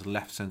in as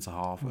left centre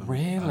half.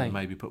 And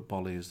maybe put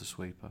Bolly as the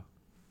sweeper.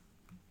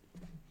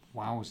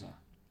 Wowzer.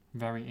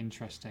 Very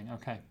interesting.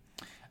 Okay.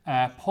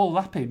 Paul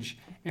Lappage,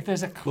 if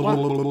there's a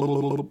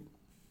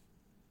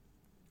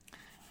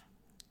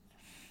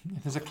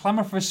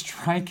clamour for a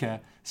striker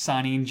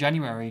signing in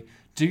January,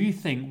 do you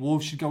think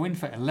Wolves should go in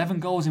for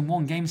 11 goals in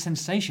one game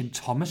sensation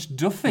Thomas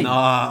Duffy?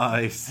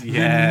 Nice,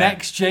 yeah. The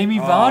next Jamie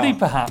Vardy,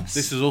 perhaps.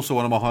 This is also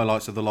one of my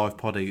highlights of the live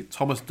poddy.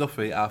 Thomas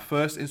Duffy, our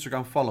first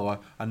Instagram follower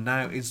and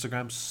now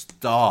Instagram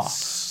star.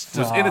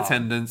 Was in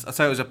attendance. I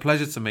say it was a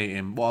pleasure to meet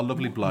him. What a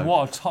lovely bloke.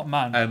 What a top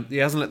man. He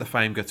hasn't let the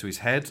fame go to his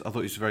head. I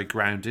thought he was very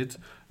grounded.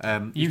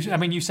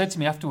 You said to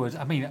me afterwards,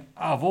 out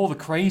of all the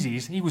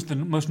crazies, he was the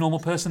most normal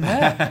person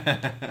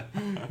there.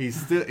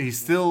 He's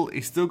still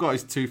got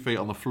his 2 feet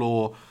on the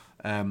floor.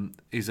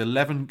 He's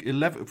 11.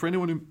 For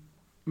anyone who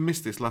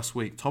missed this last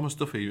week, Thomas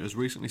Duffy has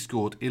recently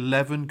scored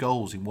 11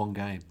 goals in one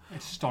game.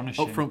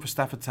 Astonishing. Up front for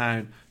Stafford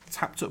Town,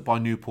 tapped up by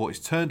Newport.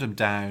 He's turned them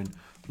down.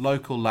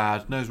 Local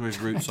lad, knows where his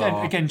roots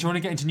are. Again, do you want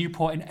to get into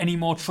Newport in any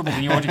more trouble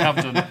than you already have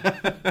done?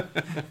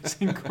 It's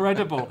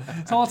incredible.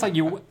 It's almost like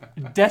you're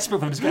desperate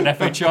for them to get an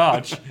FA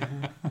charge.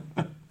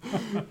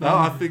 No,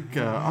 I think.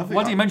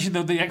 Why do you mention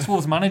the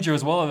ex-Wolves manager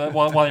as well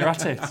while you're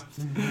at it?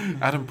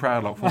 Adam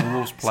Proudlock, former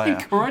Wolves player.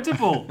 It's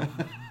incredible.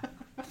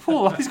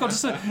 Paul, he's got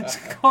to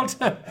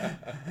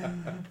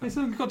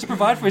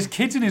provide for his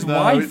kids and his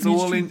wife.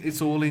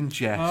 It's all in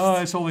jest.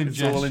 Oh, it's all in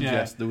jest.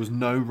 Jest. There was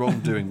no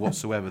wrongdoing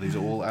whatsoever. These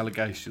are all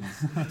allegations.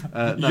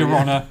 Your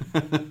Honour.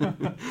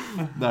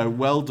 No,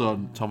 well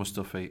done, Thomas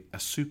Duffy, a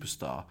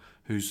superstar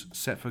who's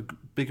set for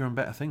bigger and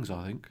better things,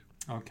 I think.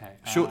 Okay.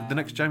 Sure, the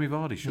next Jamie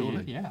Vardy,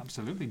 surely. Yeah,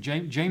 absolutely.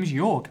 James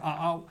York.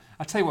 I'll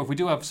tell you what, if we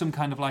do have some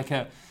kind of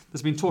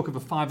there's been talk of a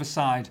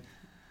five-a-side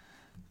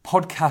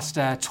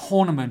podcast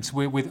tournament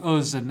with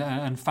us and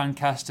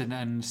Fancast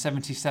and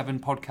 77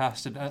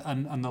 podcast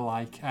and the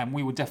like.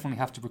 We would definitely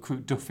have to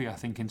recruit Duffy, I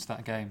think, into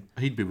that game.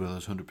 He'd be with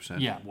us 100%.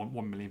 Yeah,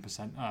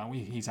 1,000,000%.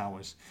 He's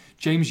ours.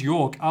 James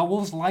York. Are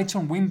Wolves light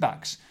on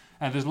wing-backs?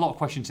 There's a lot of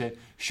questions here.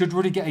 Should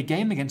Ruddy get a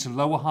game against a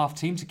lower half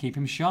team to keep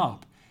him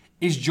sharp?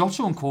 Is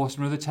Jota on course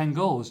for another 10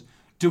 goals?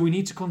 Do we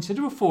need to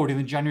consider a forward in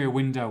the January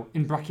window?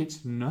 In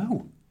brackets,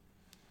 no.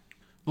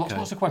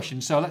 Lots of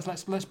questions. So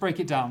let's break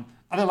it down.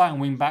 Are they light on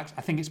wing backs?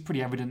 I think it's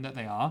pretty evident that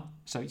they are.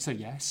 So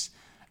yes.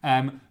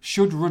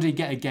 Should Ruddy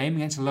get a game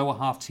against a lower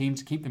half team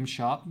to keep them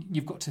sharp?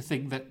 You've got to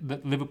think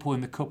that Liverpool in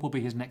the Cup will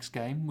be his next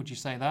game. Would you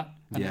say that?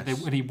 Yes.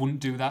 And he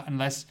wouldn't do that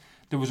unless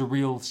there was a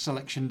real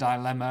selection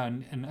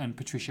dilemma and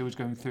Patricia was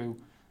going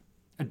through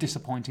a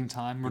disappointing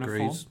time.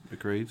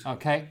 Agreed.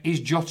 Okay.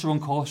 Is Jota on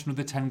course for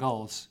another 10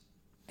 goals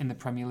in the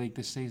Premier League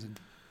this season?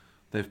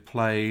 They've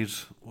played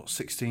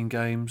 16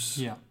 games.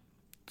 Yeah.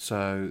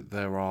 So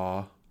there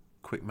are,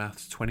 quick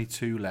maths,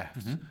 22 left.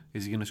 Mm-hmm.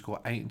 Is he going to score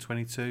 8 and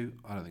 22?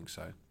 I don't think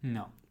so.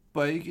 No.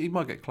 But he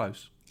might get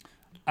close.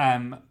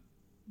 Can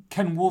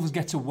Wolves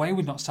get away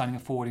with not signing a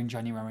forward in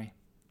January?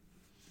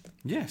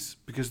 Yes,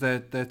 because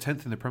they're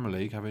 10th in the Premier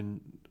League,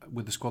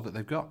 with the squad that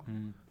they've got.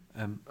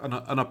 And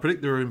I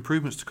predict there are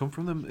improvements to come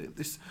from them.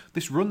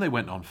 This run they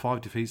went on, 5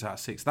 defeats out of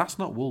 6. That's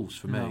not Wolves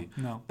for me.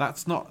 No.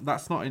 That's not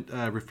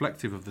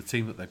reflective of the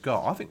team that they've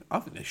got. I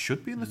think they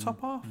should be in the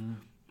top half.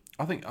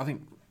 I think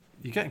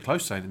you're getting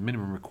close to saying the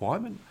minimum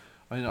requirement.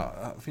 I mean,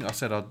 I think I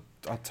said I'd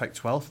take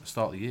 12th at the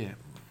start of the year.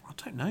 I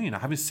don't know.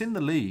 Having seen the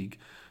league,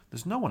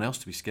 there's no one else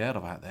to be scared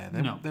of out there.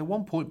 They're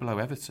 1 point below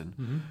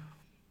Everton.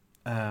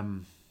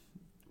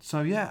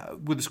 So yeah,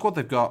 with the squad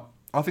they've got,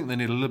 I think they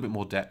need a little bit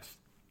more depth.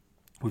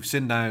 We've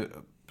seen now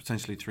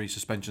potentially 3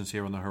 suspensions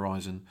here on the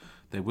horizon.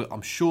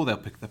 I'm sure they're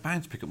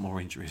bound to pick up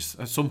more injuries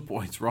at some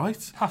point,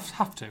 right?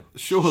 Have to.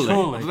 Surely. I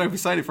don't know if we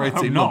say it for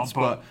 18 months,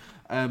 but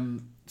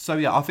so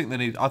yeah, I think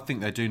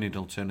they do need an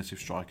alternative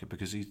striker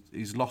because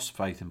he's lost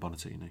faith in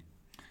Bonatini.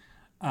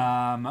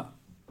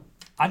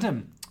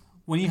 Adam,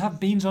 when you have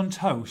beans on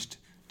toast,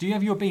 do you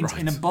have your beans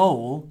in a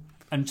bowl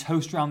and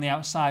toast around the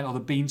outside, or the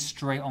beans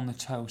straight on the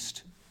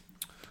toast?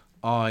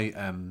 I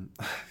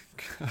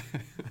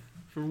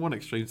from one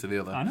extreme to the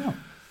other. I know.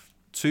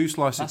 2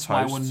 slices of toast.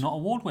 That's why we're not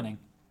award-winning.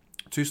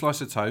 2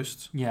 slices of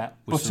toast. Yeah,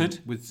 buttered.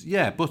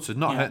 Buttered,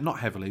 not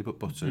heavily, but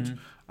buttered.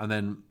 And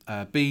then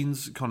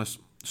beans, kind of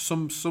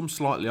some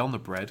slightly on the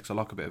bread because I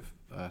like a bit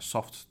of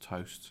soft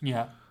toast.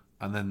 Yeah.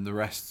 and then the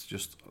rest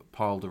just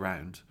piled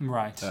around.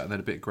 Right. And then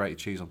a bit of grated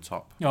cheese on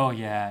top. Oh,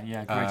 yeah,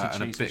 grated and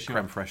cheese. a bit for of sure.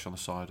 creme fraiche on the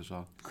side as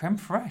well. Creme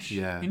fraiche?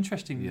 Yeah.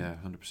 Interesting. Yeah,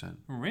 100%.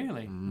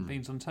 Really?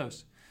 Beans on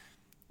toast?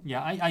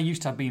 Yeah, I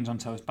used to have beans on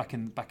toast back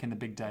in the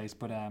big days,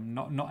 but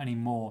not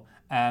anymore.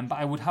 But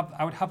I would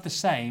have the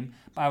same,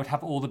 but I would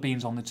have all the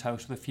beans on the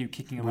toast with a few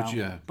kicking around. Would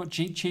you? But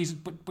cheese,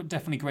 but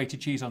definitely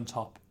grated cheese on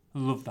top.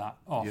 Love that.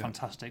 Oh, Yeah.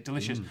 Fantastic,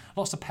 delicious.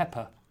 Lots of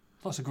pepper,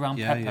 lots of ground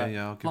Yeah, pepper.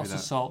 yeah, I'll give you lots of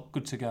that. salt.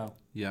 Good to go.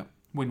 Yeah.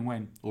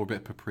 Win-win. Or a bit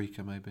of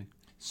paprika, maybe.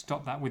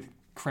 Stop that with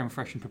creme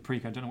fraiche and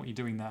paprika. I don't know what you're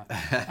doing there.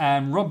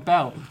 Rob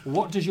Bell,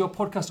 what does your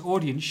podcast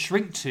audience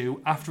shrink to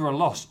after a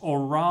loss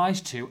or rise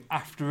to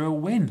after a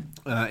win?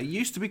 It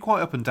used to be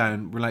quite up and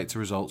down related to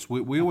results.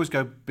 We always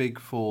go big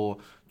for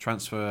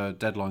transfer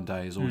deadline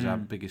day is always our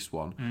biggest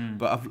one.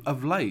 But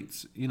of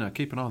late,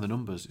 keep an eye on the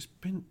numbers. It's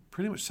been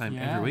pretty much the same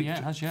every week. Yeah,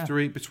 it has, yeah.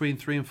 Between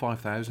 3,000 and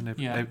 5,000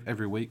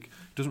 every week.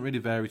 Doesn't really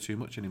vary too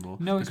much anymore.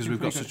 No, it's because been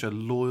we've got pretty such a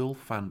loyal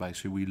fan base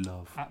who we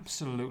love.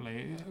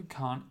 Absolutely.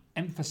 Can't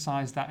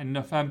emphasise that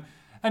enough.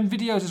 And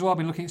videos as well. I've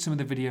been looking at some of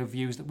the video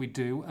views that we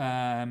do,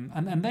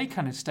 and they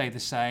kind of stay the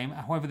same.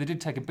 However, they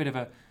did take a bit of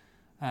a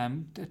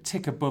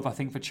tick above, I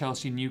think, for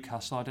Chelsea and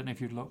Newcastle. I don't know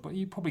if you'd look, but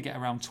you probably get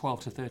around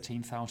 12 to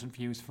 13,000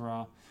 views for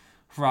our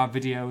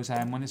videos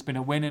when it's been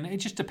a win. And it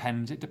just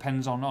depends. It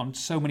depends on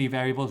so many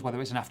variables, whether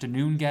it's an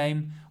afternoon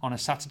game on a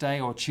Saturday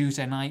or a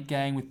Tuesday night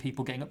game with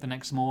people getting up the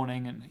next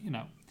morning, and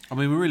I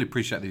mean, we really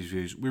appreciate these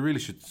views. We really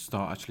should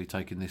start actually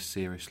taking this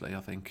seriously, I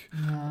think.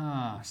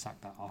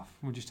 Sack that off.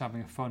 We're just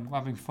having fun. We're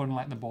having fun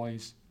like the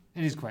boys.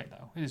 It is great,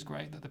 though. It is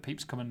great that the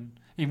peeps come and,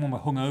 even when we're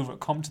hungover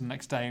at Compton the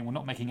next day and we're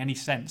not making any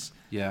sense,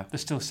 Yeah.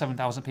 there's still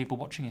 7,000 people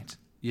watching it.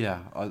 Yeah,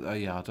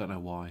 I don't know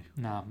why.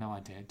 No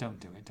idea. Don't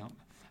do it. Don't.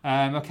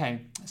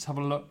 Okay, let's have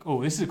a look.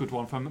 Oh, this is a good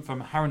one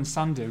from Haran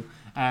Sandhu.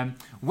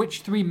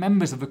 Which 3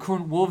 members of the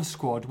current Wolves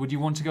squad would you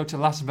want to go to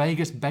Las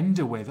Vegas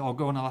Bender with, or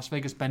go on a Las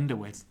Vegas Bender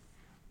with?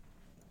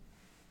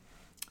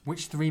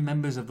 Which 3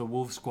 members of the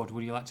Wolves squad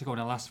would you like to go on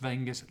a Las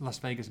Vegas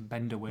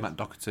Bender with? Matt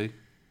Doherty.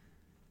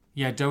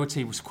 Yeah,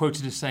 Doherty was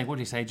quoted as saying, what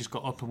did he say? He just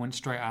got up and went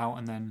straight out,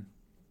 and then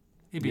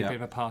he'd be a bit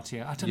of a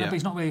partier. I don't know, but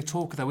he's not really a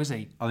talker, though, is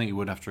he? I think he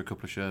would after a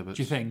couple of sherbets.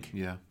 Do you think?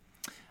 Yeah.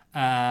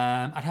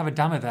 I'd have a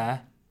Dammer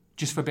there,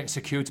 just for a bit of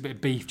security, a bit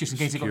of beef, just in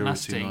case it got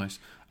nasty. Nice.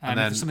 And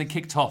then if something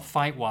kicked off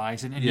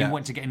fight-wise, and you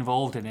want to get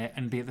involved in it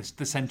and be at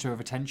the centre of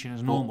attention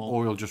as normal.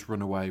 Or he'll just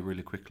run away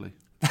really quickly.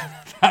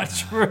 That's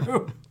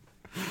true.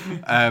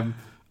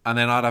 And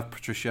then I'd have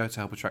Patricio to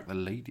help attract the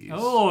ladies.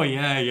 Oh,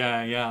 yeah.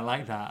 I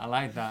like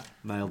that.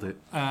 Nailed it.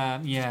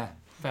 Yeah,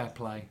 fair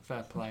play.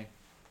 I'm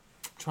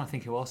trying to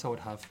think who else I would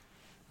have.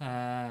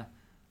 That's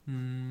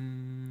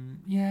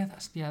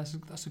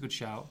a good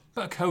shout.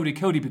 But Cody'd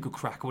be a good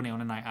crack, wouldn't he, on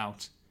a night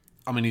out?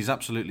 I mean, he's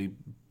absolutely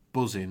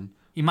buzzing.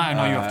 He might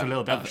annoy you after a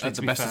little bit, actually, at the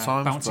to be best fair, of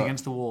times, bouncing but-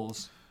 against the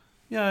walls.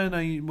 Yeah, no,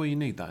 you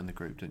need that in the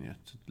group, don't you?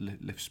 To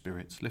lift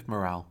spirits, lift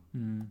morale.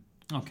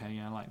 Okay,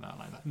 yeah, I like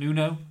that.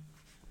 Nuno?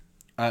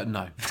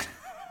 No.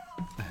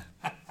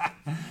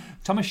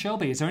 Thomas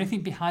Shelby, is there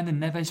anything behind the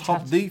Neves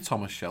tattoo? The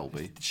Thomas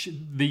Shelby.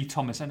 The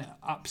Thomas, and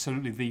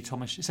absolutely the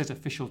Thomas. It says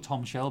official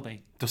Tom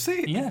Shelby. Does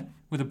it? Yeah,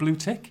 with a blue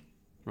tick.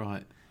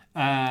 Right.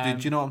 Do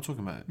you know what I'm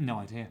talking about? No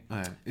idea.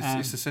 Oh, yeah.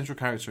 It's the central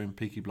character in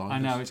Peaky Blinders. I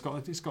know, it's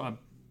got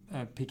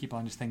a Peaky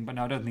Blinders thing, but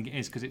no, I don't think it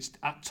is, because it's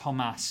at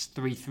Thomas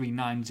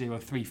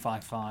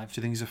 3390355. Do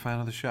you think he's a fan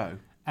of the show?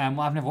 Well,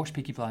 I've never watched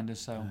Peaky Blinders,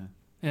 so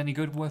is it any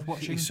good, worth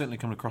watching? He's certainly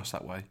come across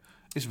that way.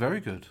 It's very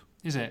good.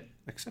 Is it?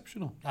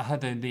 Exceptional. I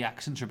heard the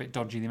accents are a bit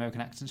dodgy, the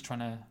American accents trying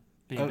to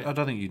be a bit... I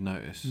don't think you'd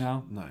notice.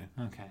 No? No.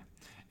 Okay.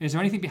 Is there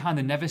anything behind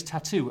the Neves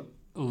tattoo?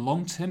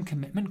 Long-term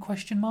commitment,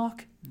 question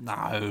mark?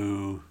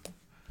 No.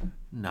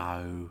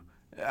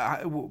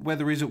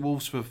 Whether he's at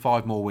Wolves for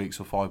 5 more weeks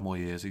or 5 more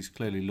years, he's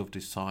clearly loved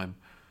his time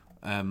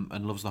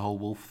and loves the whole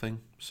Wolf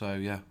thing. So,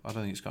 yeah, I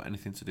don't think it's got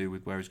anything to do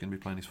with where he's going to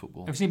be playing his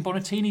football. Have you seen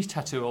Bonatini's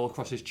tattoo all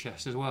across his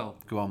chest as well?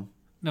 Go on.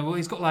 No, well,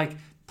 he's got like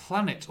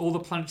all the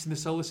planets in the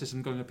solar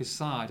system going up his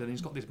side, and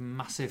he's got this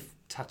massive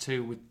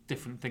tattoo with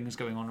different things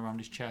going on around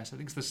his chest. I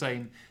think it's the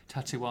same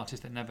tattoo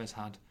artist that Neves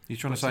had. You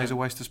trying to say he's a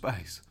waste of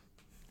space?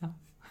 No.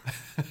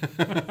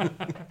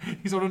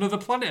 He's on another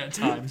planet at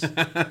times.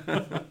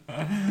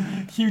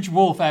 Huge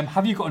Wolf,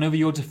 have you gotten over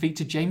your defeat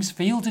to James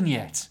Fielden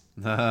yet?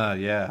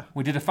 Yeah.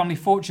 We did a Family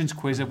Fortunes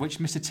quiz of which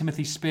Mr.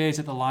 Timothy Spears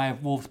at the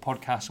Live Wolves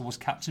podcast was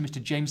captain.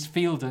 Mr. James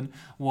Fielden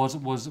was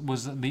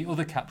the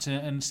other captain,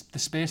 and the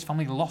Spears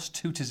family lost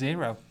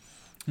 2-0.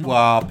 Well,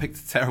 I picked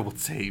a terrible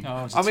team. Oh,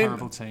 it was a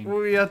terrible team.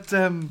 We had...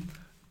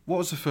 what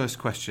was the first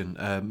question?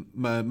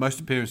 Most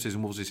appearances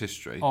in Wolves'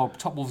 history. Oh,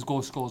 top Wolves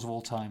goal scorers of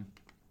all time.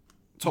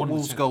 Top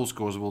Wolves goal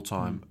scorers of all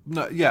time.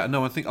 I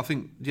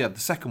think the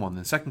second one.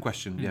 The second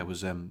question,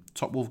 was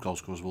top Wolves goal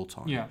scorers of all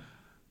time. Yeah.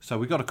 So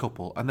we got a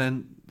couple, and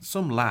then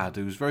some lad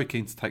who was very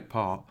keen to take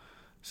part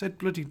said,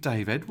 "Bloody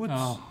Dave Edwards."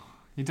 Oh,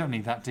 You don't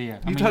need that, do you?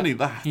 You don't need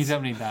that. You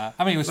don't need that.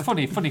 I mean, it was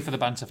funny for the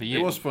banter for you.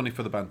 It was funny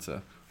for the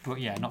banter. But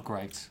yeah, not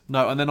great.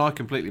 No, and then I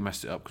completely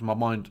messed it up because my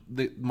mind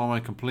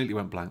completely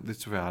went blank.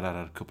 This I'd had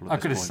a couple of. I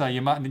could have say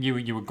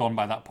you were gone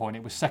by that point.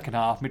 It was second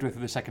half, midway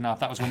through the second half.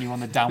 That was when you were on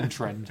the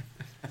downtrend.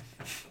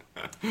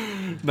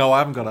 No, I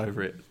haven't got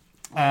over it.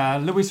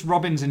 Lewis,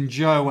 Robbins, and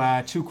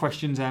Joe. 2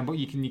 questions, but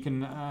you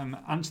can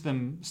answer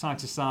them side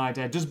to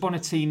side. Does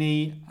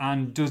Bonatini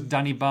and does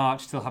Danny Bart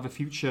still have a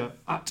future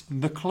at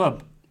the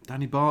club?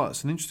 Danny Bart,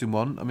 it's an interesting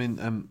one. I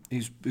mean,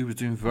 he was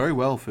doing very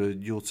well for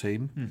your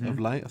team of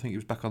late. I think he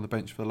was back on the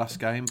bench for the last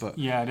game, but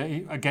yeah,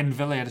 again,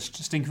 Villa had a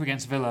stinker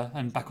against Villa,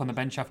 and back on the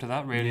bench after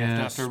that. Really,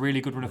 after a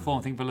really good run of form,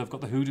 I think Villa have got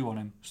the hoodoo on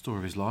him. Story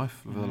of his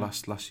life over the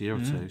last year or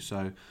two.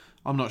 So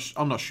I'm not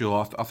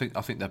sure. I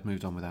think they've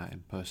moved on without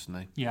him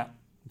personally. Yeah,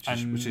 which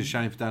is a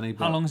shame for Danny.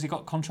 But how long has he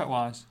got contract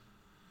wise?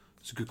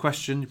 It's a good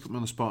question. You put me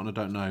on the spot, and I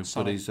don't know.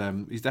 Sorry.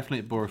 But he's definitely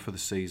at Borough for the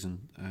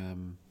season.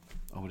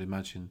 I would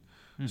imagine.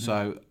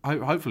 So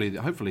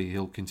hopefully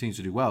he'll continue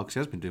to do well because he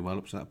has been doing well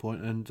up to that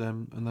point, and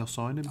they'll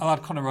sign him. I'll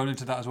add Conor Ronan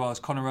to that as well. Has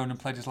Conor Ronan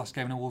played his last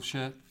game in a Wolves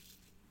shirt?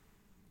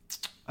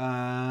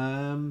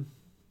 No,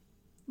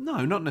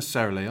 not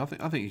necessarily. I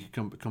think he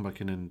can come back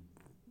in, and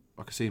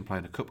I could see him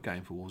playing a cup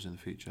game for Wolves in the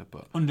future.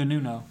 But under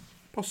Nuno,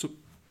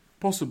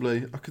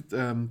 possibly I could,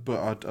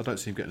 but I don't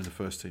see him getting in the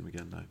first team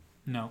again. No.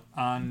 No,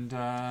 and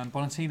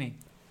Bonatini.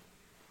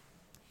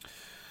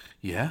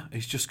 Yeah,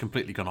 he's just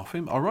completely gone off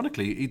him.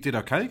 Ironically, he did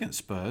okay against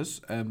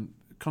Spurs,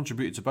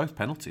 contributed to both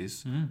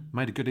penalties,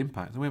 made a good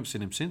impact, and we haven't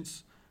seen him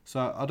since.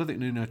 So I don't think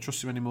Nuno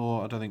trusts him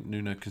anymore. I don't think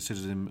Nuno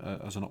considers him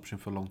as an option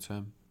for long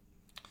term.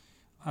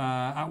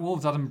 At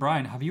Wolves, Adam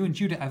Bryant, have you and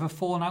Judah ever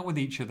fallen out with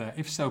each other?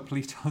 If so,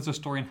 please tell us a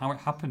story and how it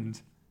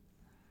happened.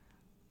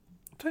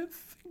 I don't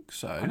think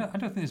so. I don't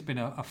think there's been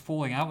a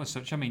falling out as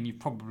such. I mean, you've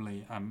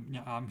probably,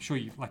 I'm sure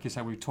you, like you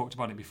said, we've talked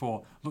about it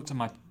before. Looked at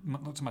my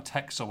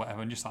texts or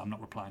whatever, and just thought, I'm not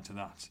replying to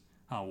that.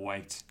 I'll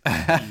wait. You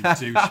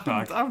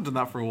douchebag. I haven't done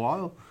that for a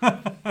while.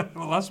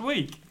 Well, last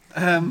week.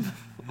 I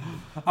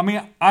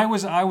mean, I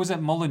was at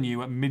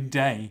Molineux at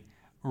midday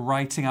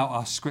writing out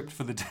our script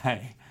for the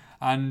day,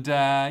 and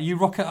you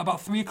rock at about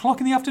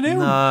 3:00 in the afternoon.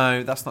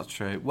 No, that's not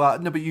true. Well,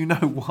 no, but you know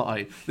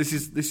why. This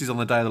is on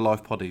the day of the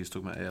live pod he was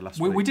talking about here last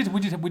week. We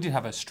did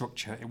have a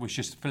structure. It was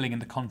just filling in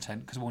the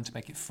content because we wanted to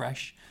make it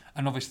fresh,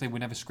 and obviously we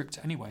never script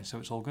it anyway, so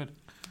it's all good.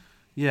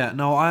 Yeah,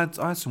 no, I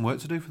had some work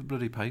to do for the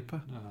bloody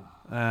paper,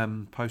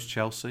 post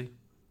Chelsea,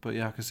 but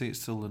yeah, I can see it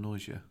still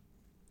annoys you.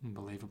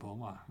 Unbelievable.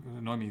 Well, it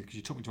annoyed me because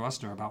you took me to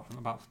Asda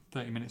about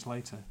 30 minutes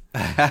later.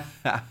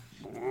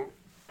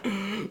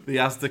 The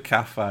Asda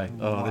Cafe.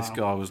 Oh, wow. This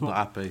guy was not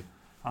happy.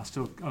 I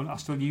still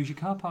use your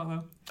car park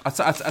though. I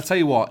tell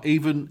you what,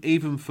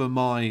 even for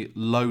my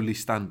lowly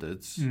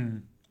standards,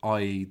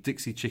 i.e.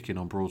 Dixie Chicken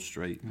on Broad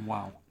Street.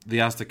 Wow. The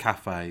Asda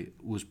Cafe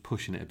was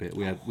pushing it a bit.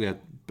 We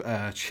had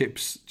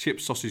chips,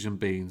 sausage and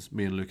beans.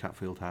 Me and Luke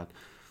Hatfield had.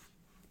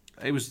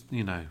 It was,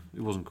 it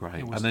wasn't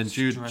great. And then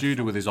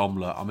Judah with his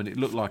omelette. I mean, it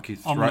looked like he'd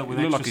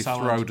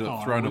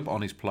thrown up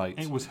on his plate.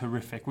 It was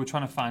horrific. We were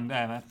trying to find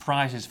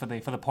prizes for the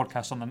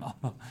podcast in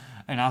Asda,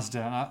 and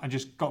I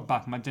just got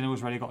back. My dinner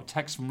was ready. Got a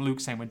text from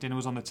Luke saying my dinner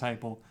was on the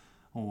table.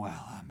 Well,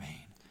 I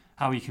mean,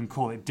 how you can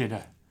call it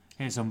dinner?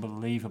 It's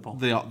unbelievable.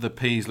 The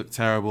peas looked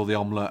terrible. The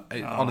omelette,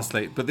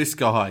 honestly. But this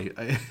guy,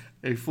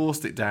 he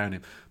forced it down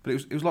him. But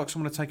it was like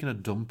someone had taken a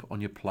dump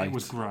on your plate. It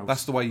was gross.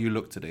 That's the way you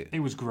looked at it. It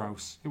was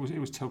gross. It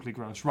was totally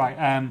gross.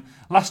 Right.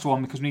 Last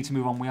one, because we need to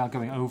move on. We are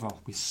going over.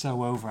 We're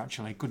so over,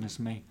 actually. Goodness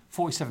me.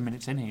 47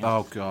 minutes in here.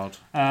 Oh God.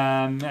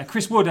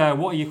 Chris Wood,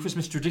 what are your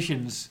Christmas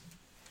traditions?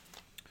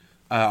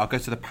 I go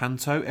to the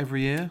Panto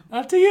every year.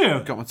 Do you?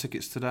 Got my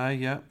tickets today.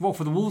 Yeah. What,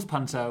 for the Wolves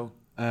Panto?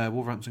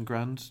 Wolverhampton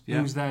Grand. Yeah.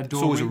 Who's there? Doreen?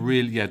 It's always a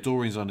real.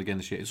 Doreen's on again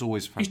this year. It's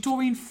always fantastic. Is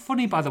Doreen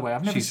funny, by the way?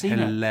 I've never seen her.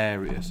 She's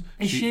hilarious.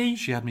 Is she?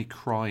 She had me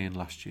crying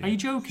last year. Are you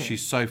joking?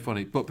 She's so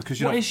funny. But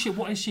because you're What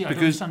is she? I don't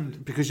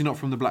understand. Because you're not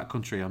from the Black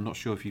Country, I'm not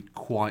sure if you'd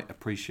quite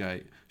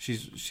appreciate.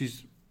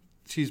 She's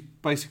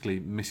basically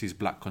Mrs.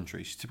 Black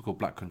Country. She's a typical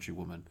Black Country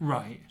woman.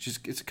 Right.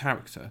 It's a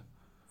character.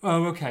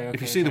 Oh, okay.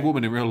 If you see the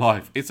woman in real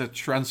life, it's a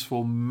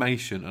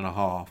transformation and a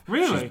half.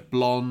 Really? She's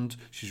blonde,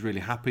 she's really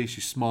happy,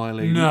 she's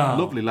smiling. No.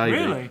 Lovely lady.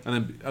 Really? And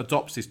then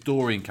adopts this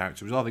Doreen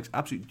character, which I think is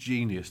absolute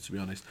genius, to be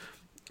honest.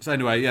 So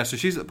anyway, yeah, so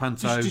she's at the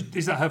Panto.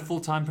 Is that her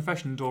full-time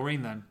profession,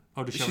 Doreen, then?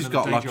 Or does she have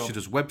another day job? She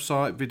does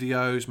website,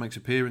 videos, makes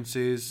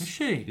appearances. Is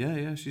she?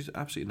 Yeah, she's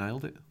absolutely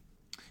nailed it.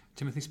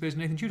 Timothy Spears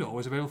and Nathan Judah,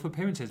 always available for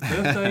appearances,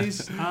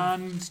 birthdays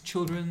and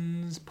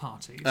children's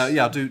parties.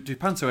 Yeah, I do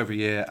Panto every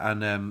year,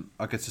 and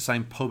I go to the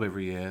same pub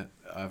every year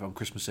on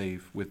Christmas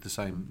Eve with the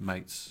same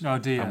mates. Oh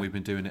dear! And we've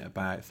been doing it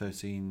about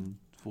 13,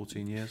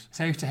 14 years.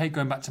 So I used to hate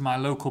going back to my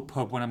local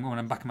pub when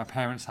I'm back at my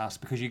parents' house,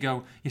 because you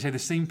say the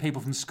same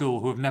people from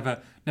school who have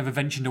never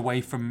ventured away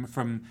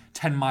from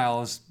 10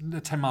 miles, the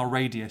 10-mile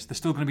radius. They're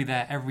still going to be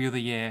there every other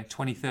year,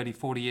 20, 30,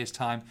 40 years'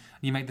 time.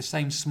 And you make the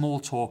same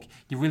small talk.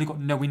 You've really got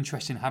no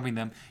interest in having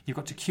them. You've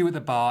got to queue at the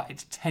bar.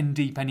 It's 10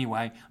 deep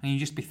anyway, and you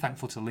just be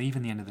thankful to leave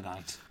in the end of the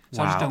night.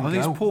 So I just don't go.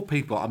 These poor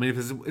people. I mean, if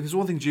there's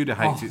one thing Judah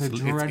hates,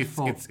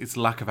 dreadful. it's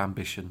lack of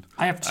ambition.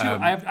 I have two.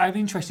 I have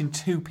interest in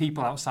two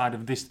people outside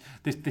of this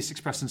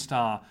Express and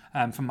Star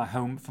from my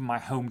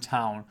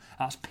hometown.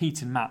 That's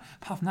Pete and Matt.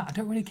 Apart from that, I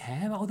don't really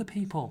care about other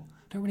people.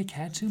 Don't really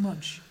care too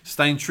much.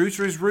 Staying true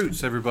to his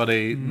roots,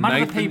 everybody.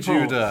 Man of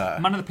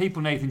the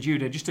people, Nathan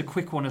Judah. Just a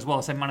quick one as well.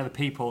 I said man of the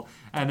people.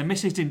 The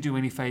missus didn't do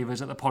any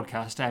favours at the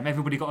podcast.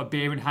 Everybody got a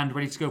beer in hand,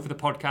 ready to go for the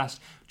podcast.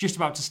 Just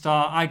about to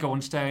start. I go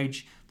on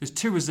stage. There's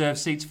 2 reserved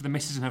seats for the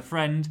missus and her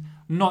friend.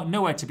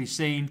 Nowhere to be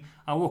seen.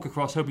 I walk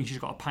across, hoping she's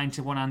got a pint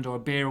in one hand or a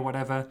beer or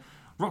whatever.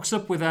 Rocks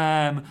up with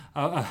a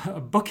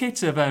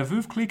bucket of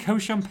Veuve Clicquot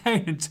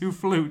champagne and 2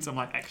 flutes. I'm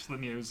like,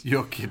 excellent news.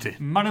 You're kidding.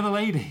 Man of the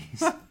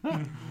ladies.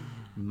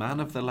 Man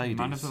of the ladies.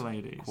 Man of the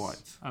ladies.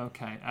 Quite.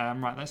 Okay,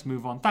 right, let's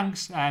move on.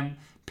 Thanks,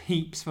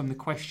 peeps, from the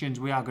questions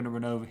we are going to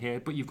run over here,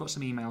 but you've got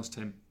some emails,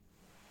 Tim.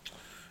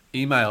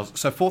 Emails.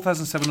 So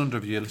 4,700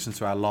 of you listen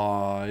to our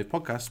live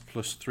podcast,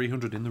 plus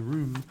 300 in the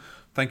room.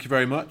 Thank you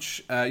very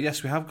much.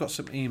 Yes, we have got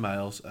some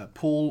emails.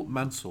 Paul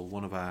Mansell,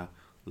 one of our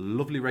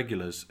lovely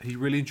regulars, he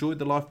really enjoyed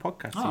the live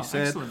podcast. He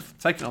said, excellent.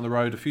 Taking it on the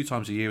road a few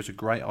times a year is a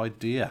great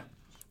idea.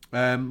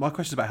 My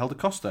question is about Helder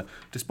Costa.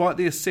 Despite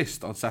the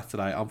assist on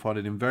Saturday, I'm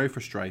finding him very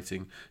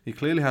frustrating. He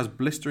clearly has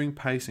blistering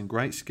pace and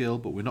great skill,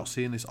 but we're not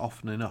seeing this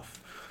often enough.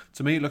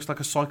 To me, it looks like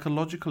a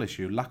psychological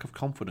issue, lack of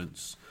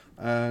confidence.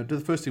 Do the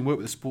first team work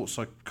with a sports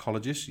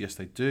psychologist? Yes,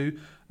 they do.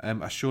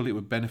 Surely it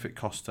would benefit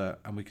Costa,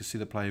 and we can see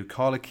the player who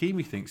Carl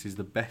Hakimi thinks is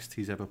the best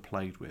he's ever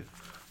played with.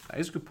 That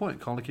is a good point.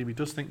 Carl Hakimi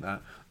does think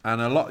that.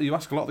 And you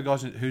ask a lot of the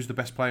guys who's the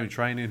best player in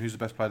training, who's the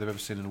best player they've ever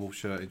seen in a Wolves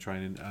shirt in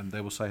training, and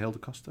they will say Helder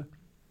Costa.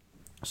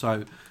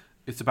 So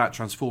it's about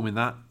transforming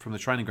that from the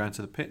training ground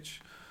to the pitch.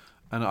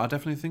 And I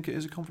definitely think it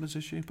is a confidence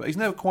issue. But he's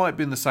never quite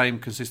been the same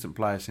consistent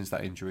player since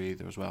that injury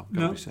either as well.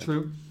 No,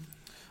 true.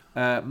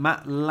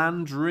 Matt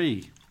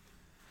Landry.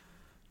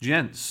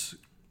 Gents,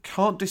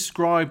 can't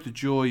describe the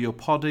joy your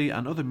poddy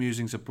and other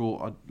musings have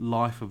brought a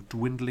life of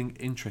dwindling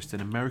interest in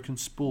American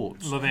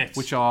sports. Love it.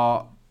 Which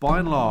are, by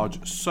and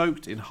large,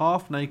 soaked in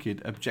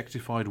half-naked,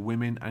 objectified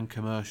women and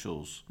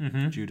commercials.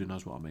 Mm-hmm. Judah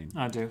knows what I mean.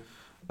 I do.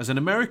 As an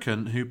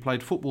American who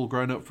played football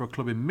growing up for a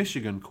club in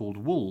Michigan called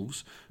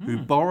Wolves, who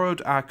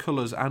borrowed our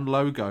colours and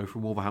logo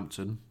from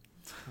Wolverhampton.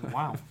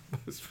 Wow.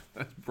 That's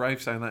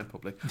brave saying that in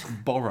public.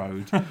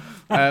 Borrowed.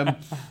 I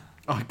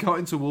got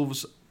into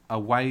Wolves a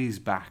ways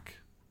back.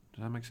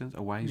 Does that make sense?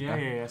 A ways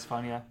back? Yeah, it's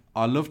fine, yeah.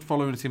 I loved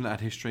following a team that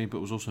had history,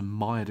 but was also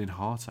mired in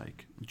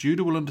heartache.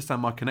 Judah will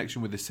understand my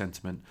connection with this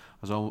sentiment,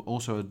 as I'm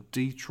also a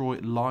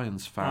Detroit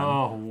Lions fan.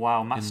 Oh,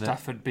 wow. Matt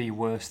Stafford be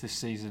worse this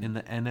season. In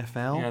the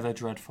NFL? Yeah, they're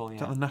dreadful, yeah. Is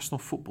that the National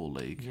Football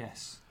League?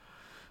 Yes.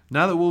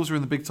 Now that Wolves are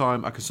in the big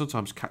time, I can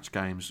sometimes catch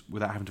games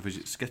without having to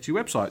visit sketchy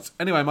websites.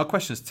 Anyway, my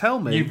question is, tell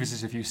me... You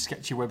visited a few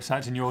sketchy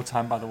websites in your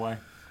time, by the way.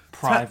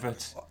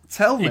 Private.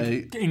 Tell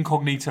me...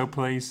 Incognito,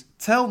 please.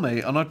 Tell me,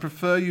 and I'd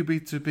prefer you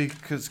to be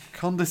as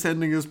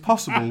condescending as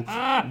possible,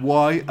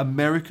 why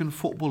American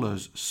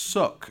footballers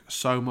suck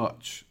so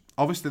much.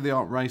 Obviously, they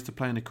aren't raised to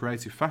play in a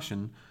creative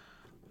fashion.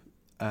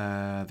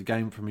 The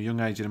game from a young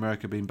age in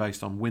America being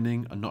based on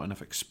winning and not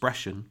enough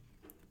expression.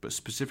 But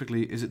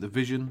specifically, is it the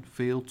vision,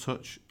 feel,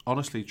 touch?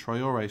 Honestly,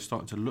 Traore is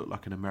starting to look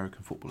like an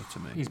American footballer to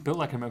me. He's built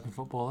like an American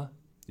footballer.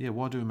 Yeah,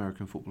 why do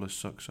American footballers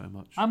suck so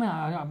much? I mean,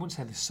 I wouldn't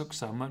say they suck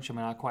so much. I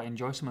mean, I quite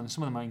enjoy some of them.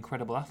 Some of them are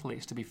incredible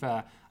athletes, to be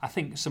fair. I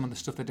think some of the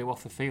stuff they do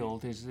off the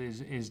field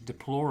is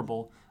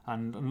deplorable.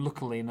 And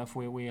luckily enough,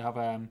 we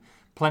have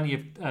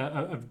plenty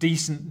of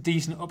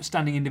decent,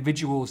 upstanding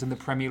individuals in the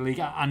Premier League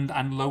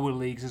and lower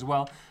leagues as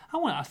well.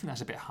 I think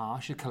that's a bit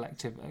harsh,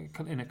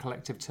 in a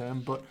collective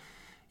term, but...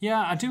 Yeah,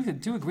 I do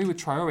agree with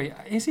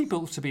Traore. Is he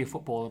built to be a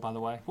footballer, by the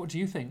way? What do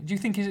you think? Do you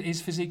think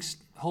his physique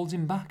holds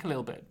him back a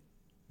little bit?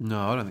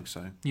 No, I don't think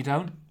so. You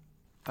don't?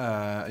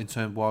 In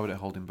terms, why would it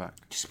hold him back?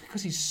 Just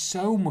because he's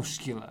so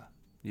muscular.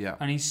 Yeah.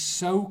 And he's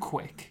so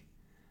quick.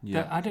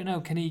 Yeah. That, I don't know.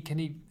 Can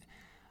he?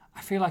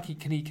 I feel like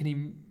can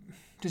he?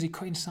 Does he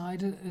cut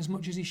inside as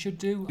much as he should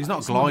do? He's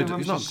not a glider.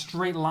 He's not a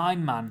straight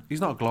line man.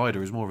 He's not a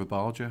glider. He's more of a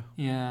barger.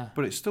 Yeah.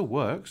 But it still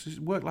works. It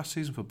worked last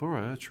season for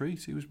Borough. A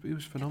treat. He was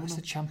phenomenal. It's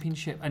the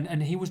Championship,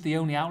 and he was the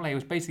only outlet. It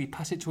was basically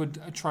pass it to a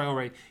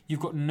Traore. You've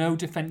got no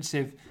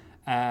defensive,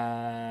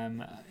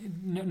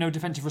 no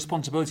defensive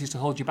responsibilities to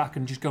hold you back,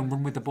 and just go and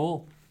run with the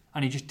ball.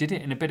 And he just did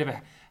it in a bit of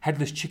a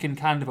headless chicken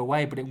kind of a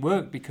way, but it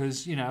worked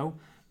because he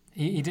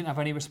didn't have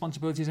any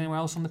responsibilities anywhere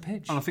else on the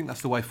pitch. And I think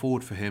that's the way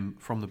forward for him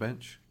from the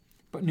bench.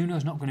 But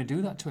Nuno's not going to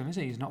do that to him, is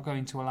he? He's not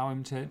going to allow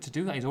him to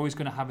do that. He's always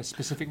going to have a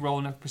specific role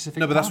in a specific...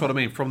 No, but that's what I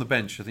mean. From the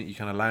bench, I think you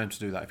can allow him to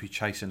do that if you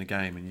chase in a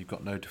game and you've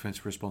got no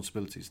defensive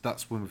responsibilities.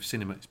 That's when we've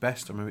seen him at his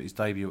best. I remember his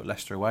debut at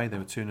Leicester away. They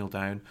were 2-0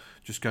 down.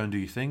 Just go and do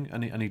your thing.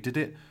 And he did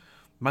it.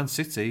 Man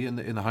City, in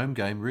the home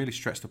game, really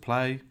stretched the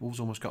play. Wolves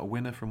almost got a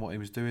winner from what he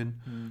was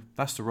doing.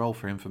 That's the role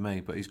for him for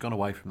me. But he's gone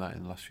away from that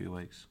in the last few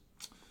weeks.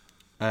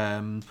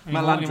 Matt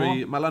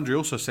Landry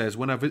also says,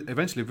 when I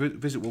eventually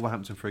visit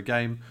Wolverhampton for a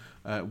game,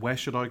 where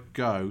should I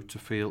go to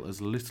feel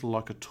as little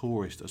like a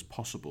tourist as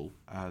possible,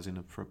 as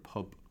in for a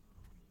pub?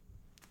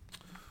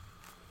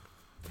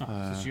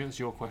 That's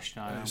your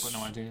question. I've got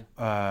no idea.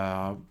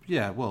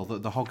 Well,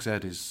 the Hog's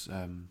Head is...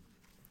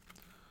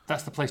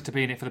 That's the place to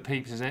be in it for the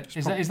peeps, is it?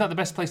 Is that the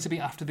best place to be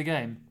after the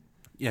game?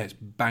 Yeah, it's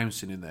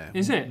bouncing in there.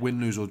 Is it? Win,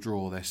 lose or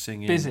draw, they're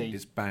singing. Busy?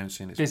 It's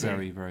bouncing. It's Busy?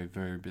 very, very,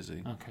 very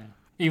busy. Okay.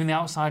 Even the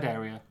outside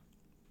area?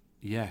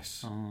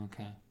 Yes. Oh,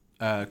 okay.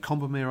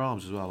 Combermere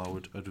Arms as well, I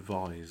would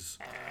advise.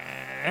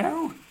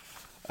 Oh.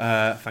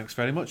 Thanks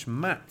very much,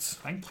 Matt.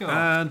 Thank you.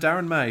 And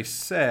Darren May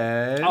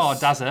says... Oh,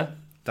 Dazza.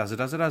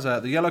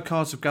 Dazza. The yellow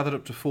cards have gathered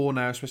up to 4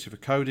 now, especially for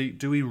Cody.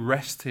 Do we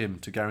rest him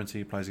to guarantee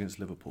he plays against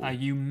Liverpool? Are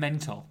you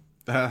mental?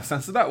 Let's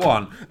answer that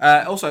one.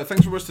 Also,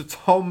 thanks very much to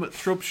Tom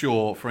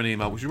Trubshaw for an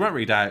email, which we won't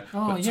read out.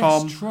 Oh, but yes,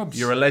 Tom, Trubs.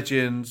 you're a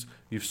legend.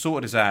 You've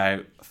sorted us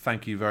out.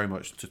 Thank you very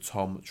much to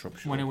Tom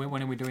Trubshaw. When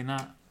are we doing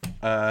that?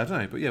 I don't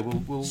know, but yeah,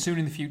 we'll soon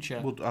in the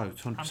future.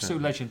 100%.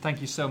 Absolute legend.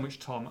 Thank you so much,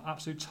 Tom.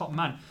 Absolute top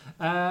man.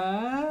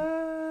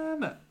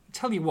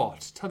 Tell you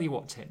what,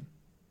 Tim.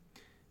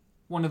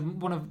 One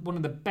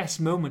of the best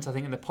moments I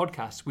think in the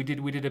podcast. We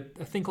did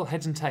a thing called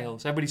Heads and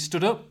Tails. Everybody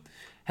stood up.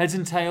 Heads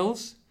and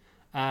Tails.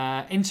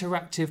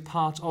 Interactive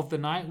part of the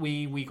night.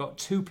 We got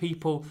 2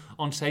 people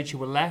on stage who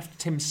were left.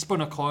 Tim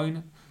spun a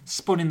coin.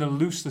 Spun in the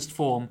loosest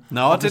form.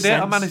 No, I did it.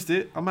 I managed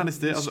it. I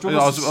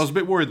was a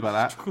bit worried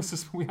about that.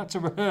 We had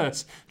to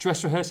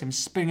dress rehearse him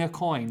spinning a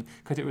coin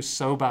because it was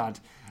so bad.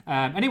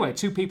 Anyway,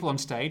 2 people on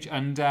stage,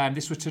 and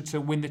this was to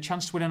win the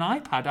chance to win an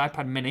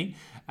iPad Mini.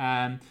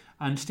 And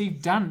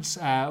Steve Dance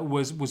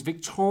was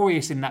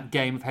victorious in that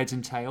game of Heads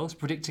and Tails,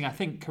 predicting, I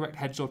think, correct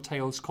heads or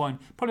tails coin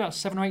probably about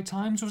 7 or 8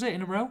 times, was it,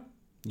 in a row?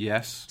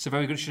 Yes. So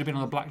very good. Should have been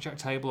on the blackjack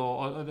table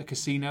or at the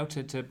casino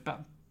to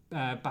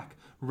back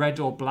red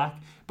or black.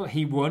 But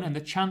he won, and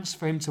the chance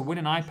for him to win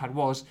an iPad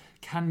was,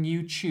 can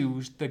you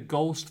choose the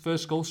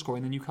first goal scorer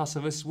in the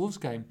Newcastle vs Wolves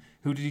game?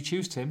 Who did he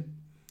choose, Tim?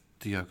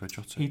 Diogo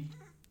Jota. He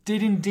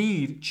did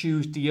indeed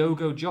choose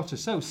Diogo Jota.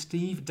 So,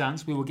 Steve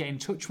Dance, we will get in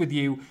touch with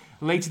you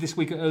later this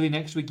week or early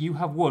next week. You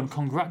have won.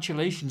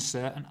 Congratulations,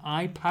 sir, an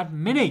iPad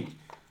Mini.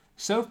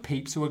 So,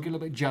 peeps who are a little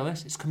bit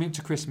jealous, it's coming up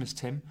to Christmas,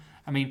 Tim.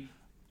 I mean,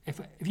 if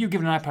you were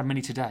given an iPad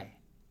Mini today,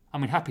 I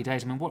mean, happy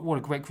days. I mean, what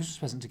a great Christmas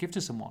present to give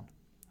to someone.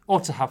 Or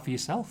to have for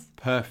yourself.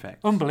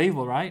 Perfect.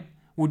 Unbelievable, right?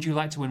 Would you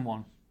like to win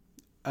one?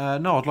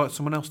 No, I'd like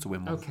someone else to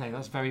win one. Okay,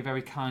 that's very,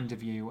 very kind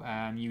of you,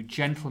 you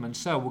gentlemen.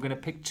 So we're going to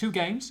pick 2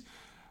 games.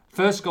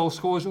 First goal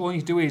scorers, all you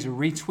need to do is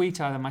retweet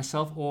either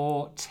myself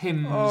or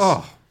Tim's.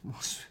 Oh,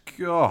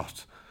 God.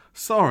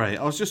 Sorry,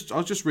 I was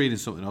just reading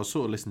something. I was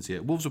sort of listening to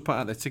it. Wolves were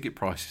putting out their ticket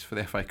prices for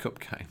the FA Cup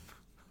game.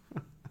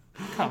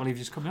 Can't believe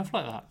you're just coming off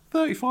like that.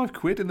 35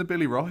 quid in the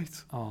Billy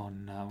Wright. Oh,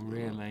 no,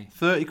 really?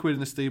 30 quid in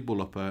the Steve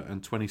Bull Upper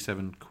and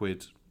 27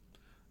 quid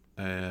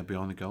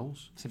behind the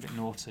goals. It's a bit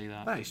naughty,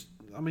 that. That is,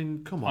 I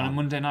mean, come on. On a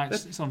Monday night,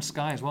 it's on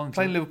Sky as well.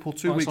 Playing Liverpool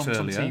 2 weeks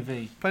earlier. On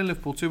TV. Playing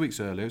Liverpool 2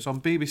 weeks earlier. It's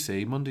on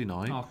BBC Monday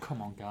night. Oh,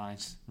 come on,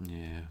 guys.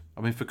 Yeah.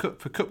 I mean, for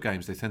cup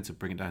games, they tend to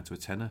bring it down to a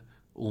tenner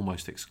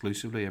almost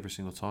exclusively every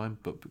single time.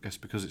 But I guess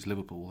because it's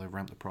Liverpool, they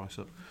ramp the price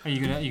up. Are you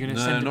gonna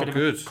send a bit of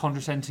a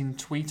condescending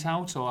tweet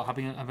out, or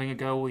having a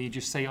go, or you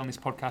just say it on this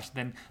podcast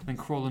and then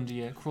crawl under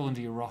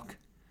your rock?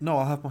 No,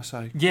 I'll have my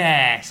say.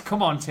 Yes,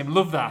 come on, Tim,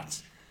 love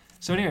that.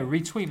 So anyway,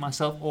 retweet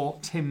myself or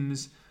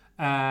Tim's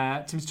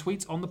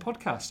tweets on the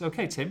podcast.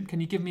 Okay, Tim, can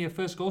you give me a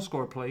first goal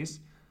scorer, please?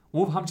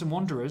 Wolverhampton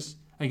Wanderers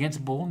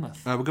against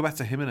Bournemouth. We'll go back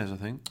to Jimenez, I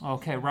think.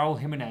 Okay, Raul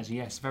Jimenez,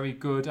 yes, very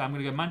good. I'm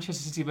going to go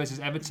Manchester City versus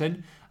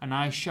Everton, and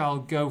I shall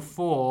go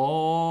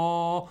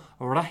for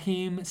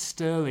Raheem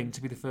Sterling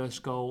to be the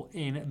first goal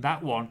in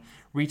that one.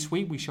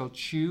 Retweet, we shall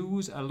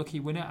choose a lucky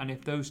winner, and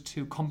if those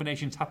 2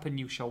 combinations happen,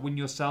 you shall win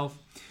yourself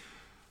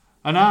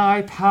an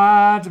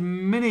iPad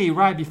Mini.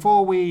 Right,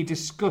 before we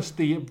discuss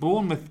the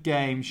Bournemouth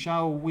game,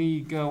 shall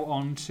we go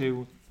on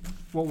to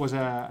what was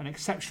an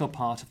exceptional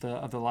part of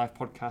the live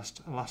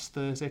podcast last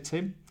Thursday,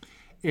 Tim?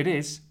 It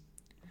is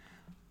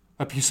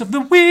Abuse of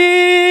the Week!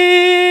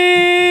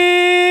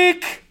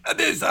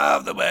 Abuse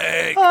of the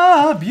Week!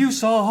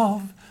 Abuse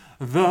of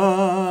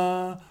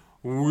the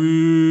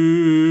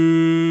Week!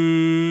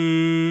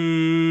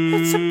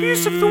 It's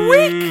Abuse of the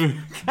Week!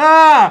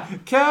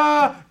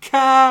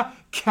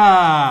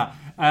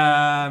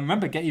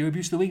 Remember, get your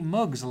Abuse of the Week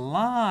mugs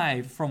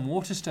live from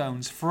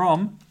Waterstones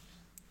from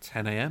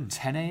 10 a.m.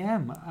 10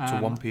 a.m. to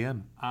 1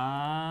 p.m.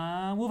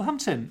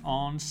 Wolverhampton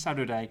on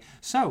Saturday.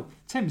 So,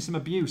 Tim, some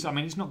abuse. I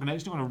mean, it's not going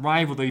to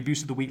rival the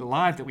Abuse of the Week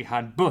live that we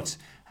had, but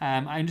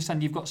I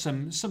understand you've got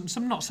some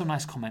not so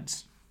nice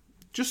comments.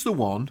 Just the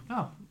one.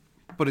 Oh.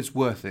 But it's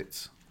worth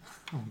it.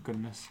 Oh,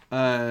 goodness.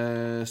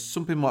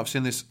 Some people might have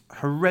seen this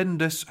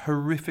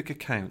horrific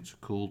account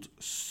called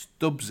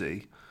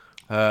Stubbsy,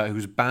 who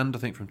was banned, I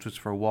think, from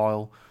Twitter for a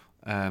while.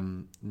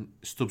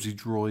 Stubbsy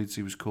Droids,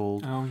 he was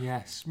called. Oh,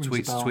 yes.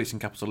 Tweets in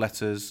capital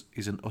letters.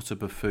 He's an utter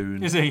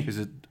buffoon. Is he? He's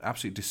an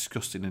absolutely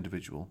disgusting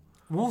individual.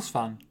 Wolves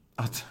fan?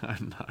 I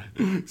don't know.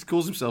 He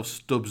calls himself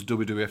Stubbs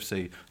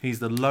WWFC. He's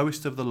the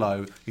lowest of the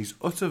low. He's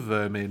utter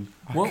vermin.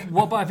 What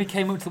about if he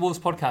came up to the Wolves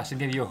podcast and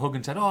gave you a hug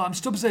and said, "Oh, I'm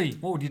Stubbsy"?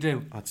 What would you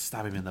do? I'd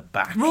stab him in the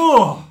back.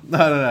 Oh!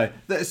 No.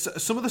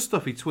 Some of the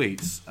stuff he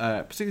tweets,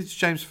 particularly to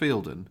James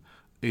Fielden,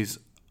 is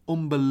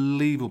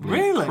unbelievably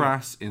Really?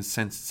 crass,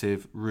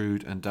 insensitive,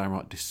 rude, and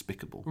downright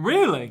despicable.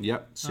 Really?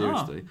 Yep,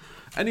 seriously.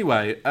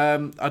 Anyway,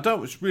 I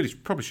probably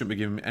shouldn't be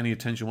giving him any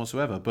attention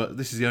whatsoever, but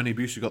this is the only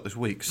abuse we got this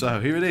week, so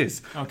here it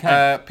is.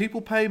 Okay.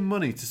 People paying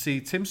money to see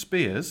Tim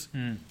Spears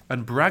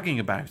and bragging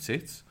about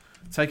it,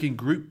 taking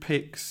group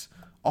pics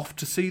off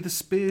to see the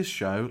Spears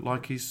show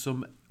like he's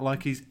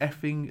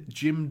effing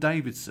Jim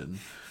Davidson.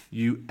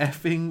 You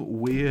effing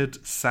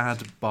weird,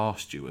 sad bar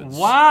stewards.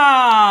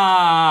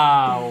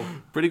 Wow.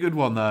 Pretty good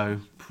one, though.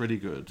 Pretty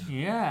good.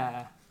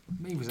 Yeah.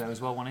 He was there as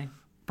well, wasn't he?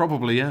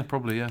 Probably, yeah,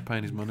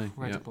 paying his money.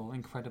 Incredible.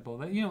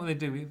 You know what they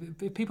do?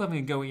 If people having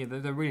a go at you,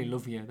 they really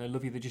love you. They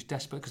love you. They're just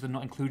desperate because they're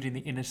not included in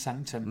the inner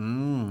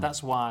sanctum.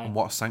 That's why. And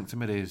what a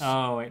sanctum it is.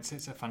 Oh, it's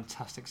a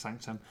fantastic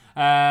sanctum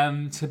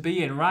to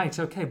be in. Right,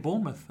 okay,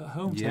 Bournemouth at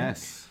home.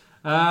 Yes.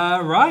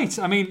 Right,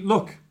 I mean,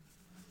 look,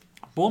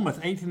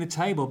 Bournemouth 8th in the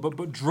table,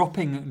 but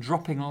dropping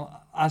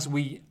as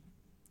we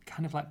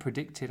kind of like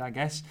predicted, I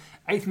guess.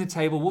 8th in the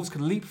table, Wolves could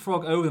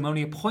leapfrog over them,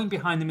 only a point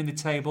behind them in the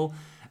table.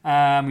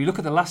 You look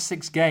at the last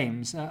 6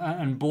 games,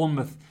 and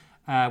Bournemouth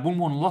won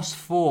 1, lost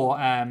 4.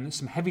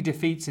 Some heavy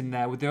defeats in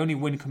there, with the only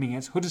win coming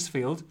against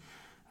Huddersfield.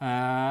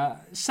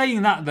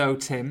 Saying that though,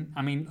 Tim,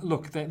 I mean,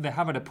 look, they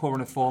have had a poor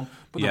run of form,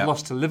 but they've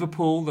lost to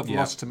Liverpool, they've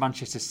lost to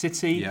Manchester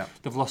City,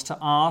 they've lost to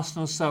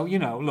Arsenal. So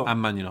look, and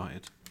Man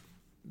United.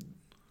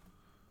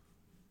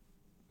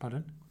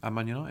 Pardon? And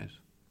Man United.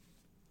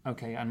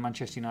 Okay, and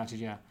Manchester United,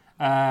 yeah.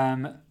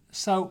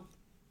 So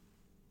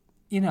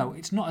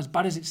it's not as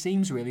bad as it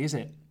seems, really, is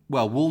it?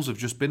 Well, Wolves have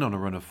just been on a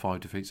run of 5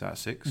 defeats out of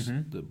 6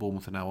 that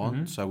Bournemouth are now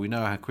on, so we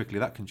know how quickly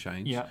that can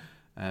change. Yeah.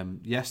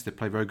 Yes, they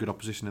play very good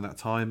opposition in that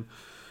time.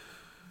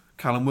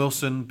 Callum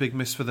Wilson, big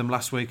miss for them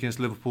last week against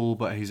Liverpool,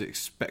 but he's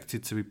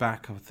expected to be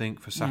back, I think,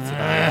 for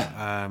Saturday.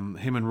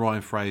 Him and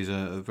Ryan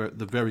Fraser are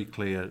the very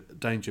clear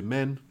danger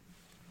men.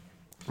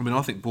 I mean,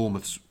 I think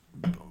Bournemouth's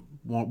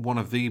one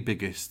of the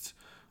biggest,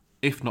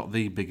 if not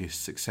the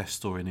biggest, success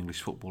story in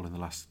English football in the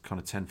last kind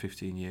of 10,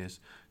 15 years.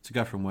 To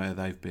go from where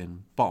they've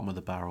been, bottom of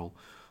the barrel,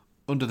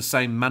 under the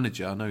same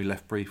manager. I know he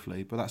left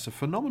briefly, but that's a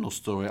phenomenal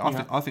story.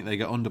 I think they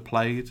get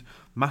underplayed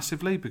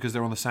massively because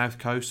they're on the south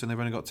coast and they've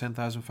only got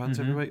 10,000 fans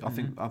every week. I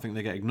think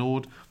they get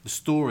ignored. The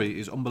story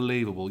is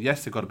unbelievable.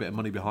 Yes, they've got a bit of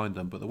money behind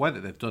them, but the way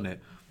that they've done it,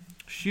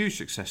 huge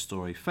success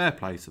story. Fair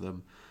play to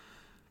them.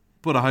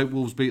 But I hope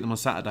Wolves beat them on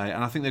Saturday,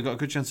 and I think they've got a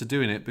good chance of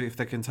doing it. But if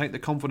they can take the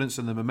confidence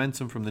and the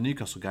momentum from the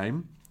Newcastle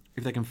game,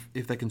 if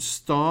they can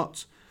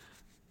start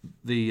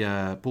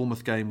the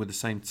Bournemouth game with the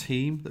same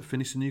team that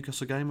finished the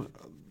Newcastle game,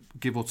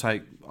 give or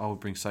take, I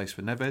would bring Sace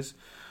for Neves.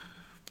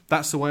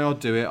 That's the way I'd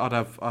do it. I'd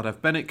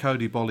have Bennett,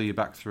 Cody, Bolly, your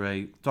back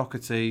 3,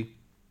 Doherty,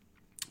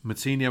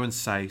 Moutinho and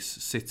Sace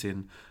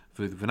sitting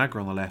with Vinagre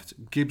on the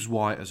left, Gibbs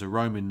White as a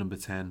roaming number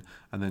 10,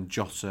 and then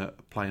Jota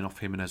playing off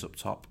Jimenez up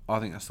top. I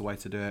think that's the way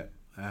to do it.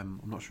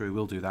 I'm not sure he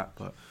will do that,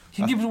 but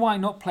can Gibbs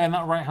White not play on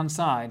that right hand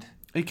side?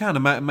 He can,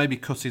 and maybe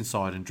cut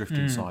inside and drift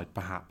inside,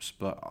 perhaps.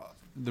 But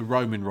the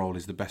roaming role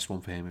is the best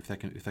one for him if they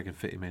can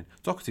fit him in.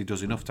 Doherty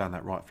does enough down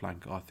that right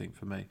flank, I think,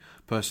 for me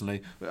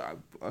personally.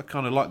 I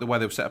kind of like the way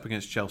they were set up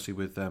against Chelsea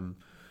with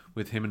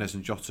Jimenez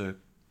and Jota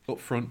up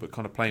front, but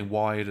kind of playing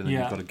wide, and then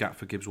you've got a gap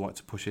for Gibbs White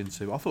to push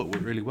into. I thought it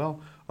went really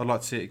well. I'd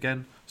like to see it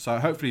again. So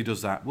hopefully he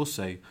does that. We'll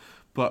see.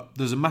 But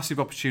there's a massive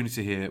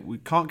opportunity here. We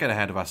can't get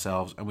ahead of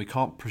ourselves, and we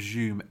can't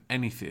presume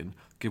anything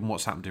given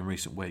what's happened in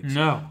recent weeks.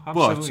 No,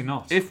 absolutely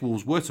not. If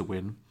Wolves were to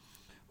win,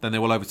 then they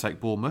will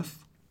overtake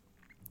Bournemouth.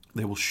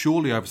 They will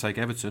surely overtake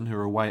Everton, who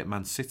are away at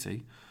Man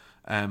City.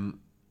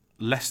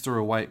 Leicester are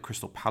away at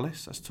Crystal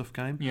Palace. That's a tough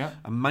game. Yeah.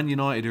 And Man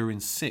United are in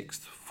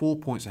 6th, 4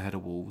 points ahead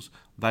of Wolves.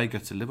 They go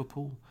to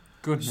Liverpool.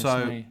 Goodness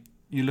me.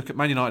 You look at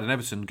Man United and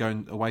Everton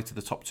going away to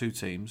the top 2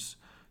 teams.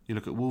 You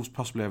look at Wolves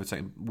possibly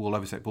will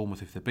overtake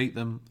Bournemouth if they beat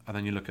them, and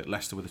then you look at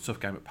Leicester with a tough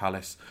game at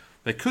Palace.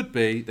 They could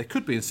be in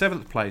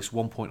 7th place,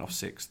 1 point off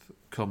 6th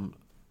come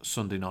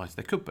Sunday night.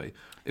 They could be.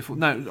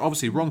 Now,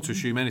 obviously, wrong to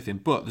assume anything,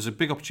 but there's a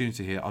big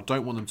opportunity here. I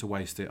don't want them to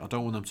waste it. I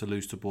don't want them to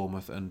lose to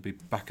Bournemouth and be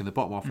back in the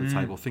bottom half of the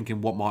table,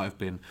 thinking what might have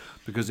been.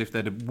 Because if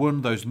they'd have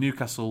won those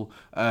Newcastle,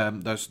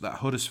 that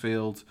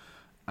Huddersfield.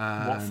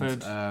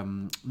 Watford.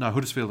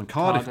 Huddersfield and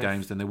Cardiff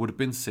games, then they would have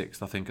been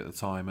 6th, I think, at the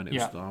time. And it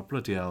was,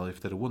 bloody hell, if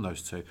they'd have won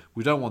those 2.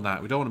 We don't want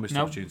that. We don't want to miss the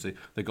opportunity.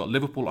 They've got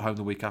Liverpool at home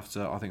the week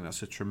after. I think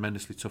that's a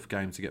tremendously tough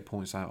game to get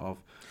points out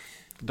of.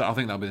 I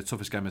think that'll be the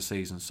toughest game of the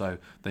season, so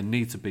they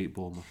need to beat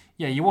Bournemouth.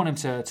 Yeah, you want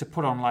him to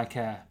put on like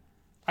a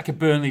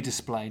Burnley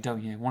display,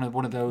 don't you? One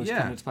of those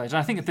kind of displays. And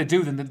I think if they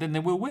do, then they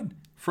will win.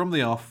 From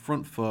the off,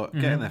 front foot,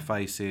 get in their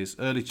faces,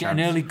 early chance. Get an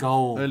early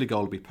goal. Early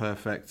goal would be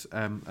perfect,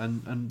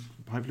 and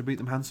hopefully beat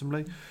them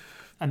handsomely.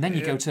 And then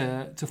you go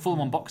to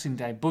Fulham on Boxing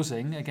Day,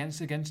 buzzing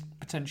against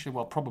potentially,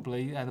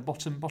 probably the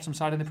bottom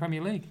side in the Premier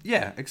League.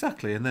 Yeah,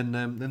 exactly. And then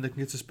they can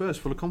get to Spurs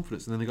full of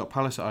confidence, and then they got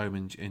Palace at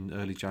home in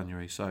early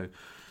January. So.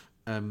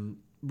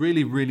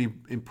 Really, really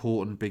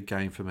important big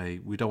game for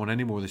me. We don't want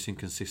any more of this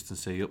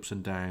inconsistency, ups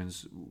and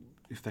downs.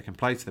 If they can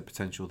play to their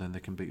potential, then they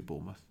can beat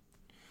Bournemouth.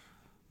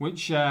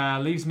 which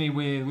leaves me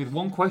with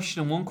one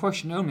question and one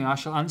question only. I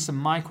shall answer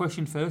my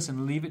question first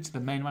and leave it to the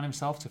main man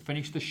himself to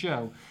finish the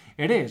show.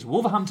 It is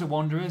Wolverhampton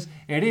Wanderers.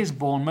 It is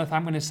Bournemouth.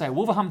 I'm going to say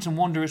Wolverhampton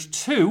Wanderers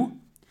 2,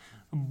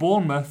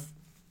 Bournemouth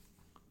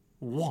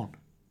 1.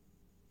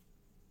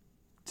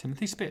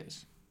 Timothy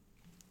Spears.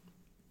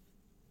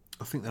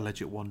 I think they're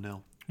legit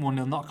 1-0.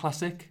 1-0, not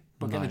classic,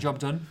 but get No. the job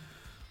done.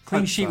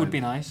 Clean Hope sheet so. would be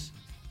nice.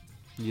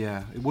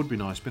 Yeah, it would be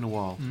nice. Been a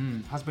while.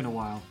 Has been a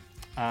while.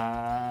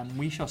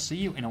 We shall see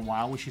you in a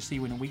while. We shall see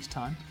you in a week's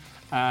time.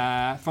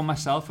 From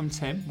myself, from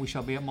Tim, we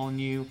shall be at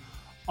Molineux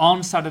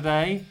on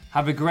Saturday.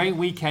 Have a great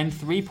weekend.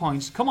 3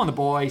 points. Come on, the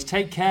boys.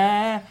 Take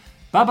care.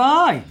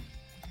 Bye-bye.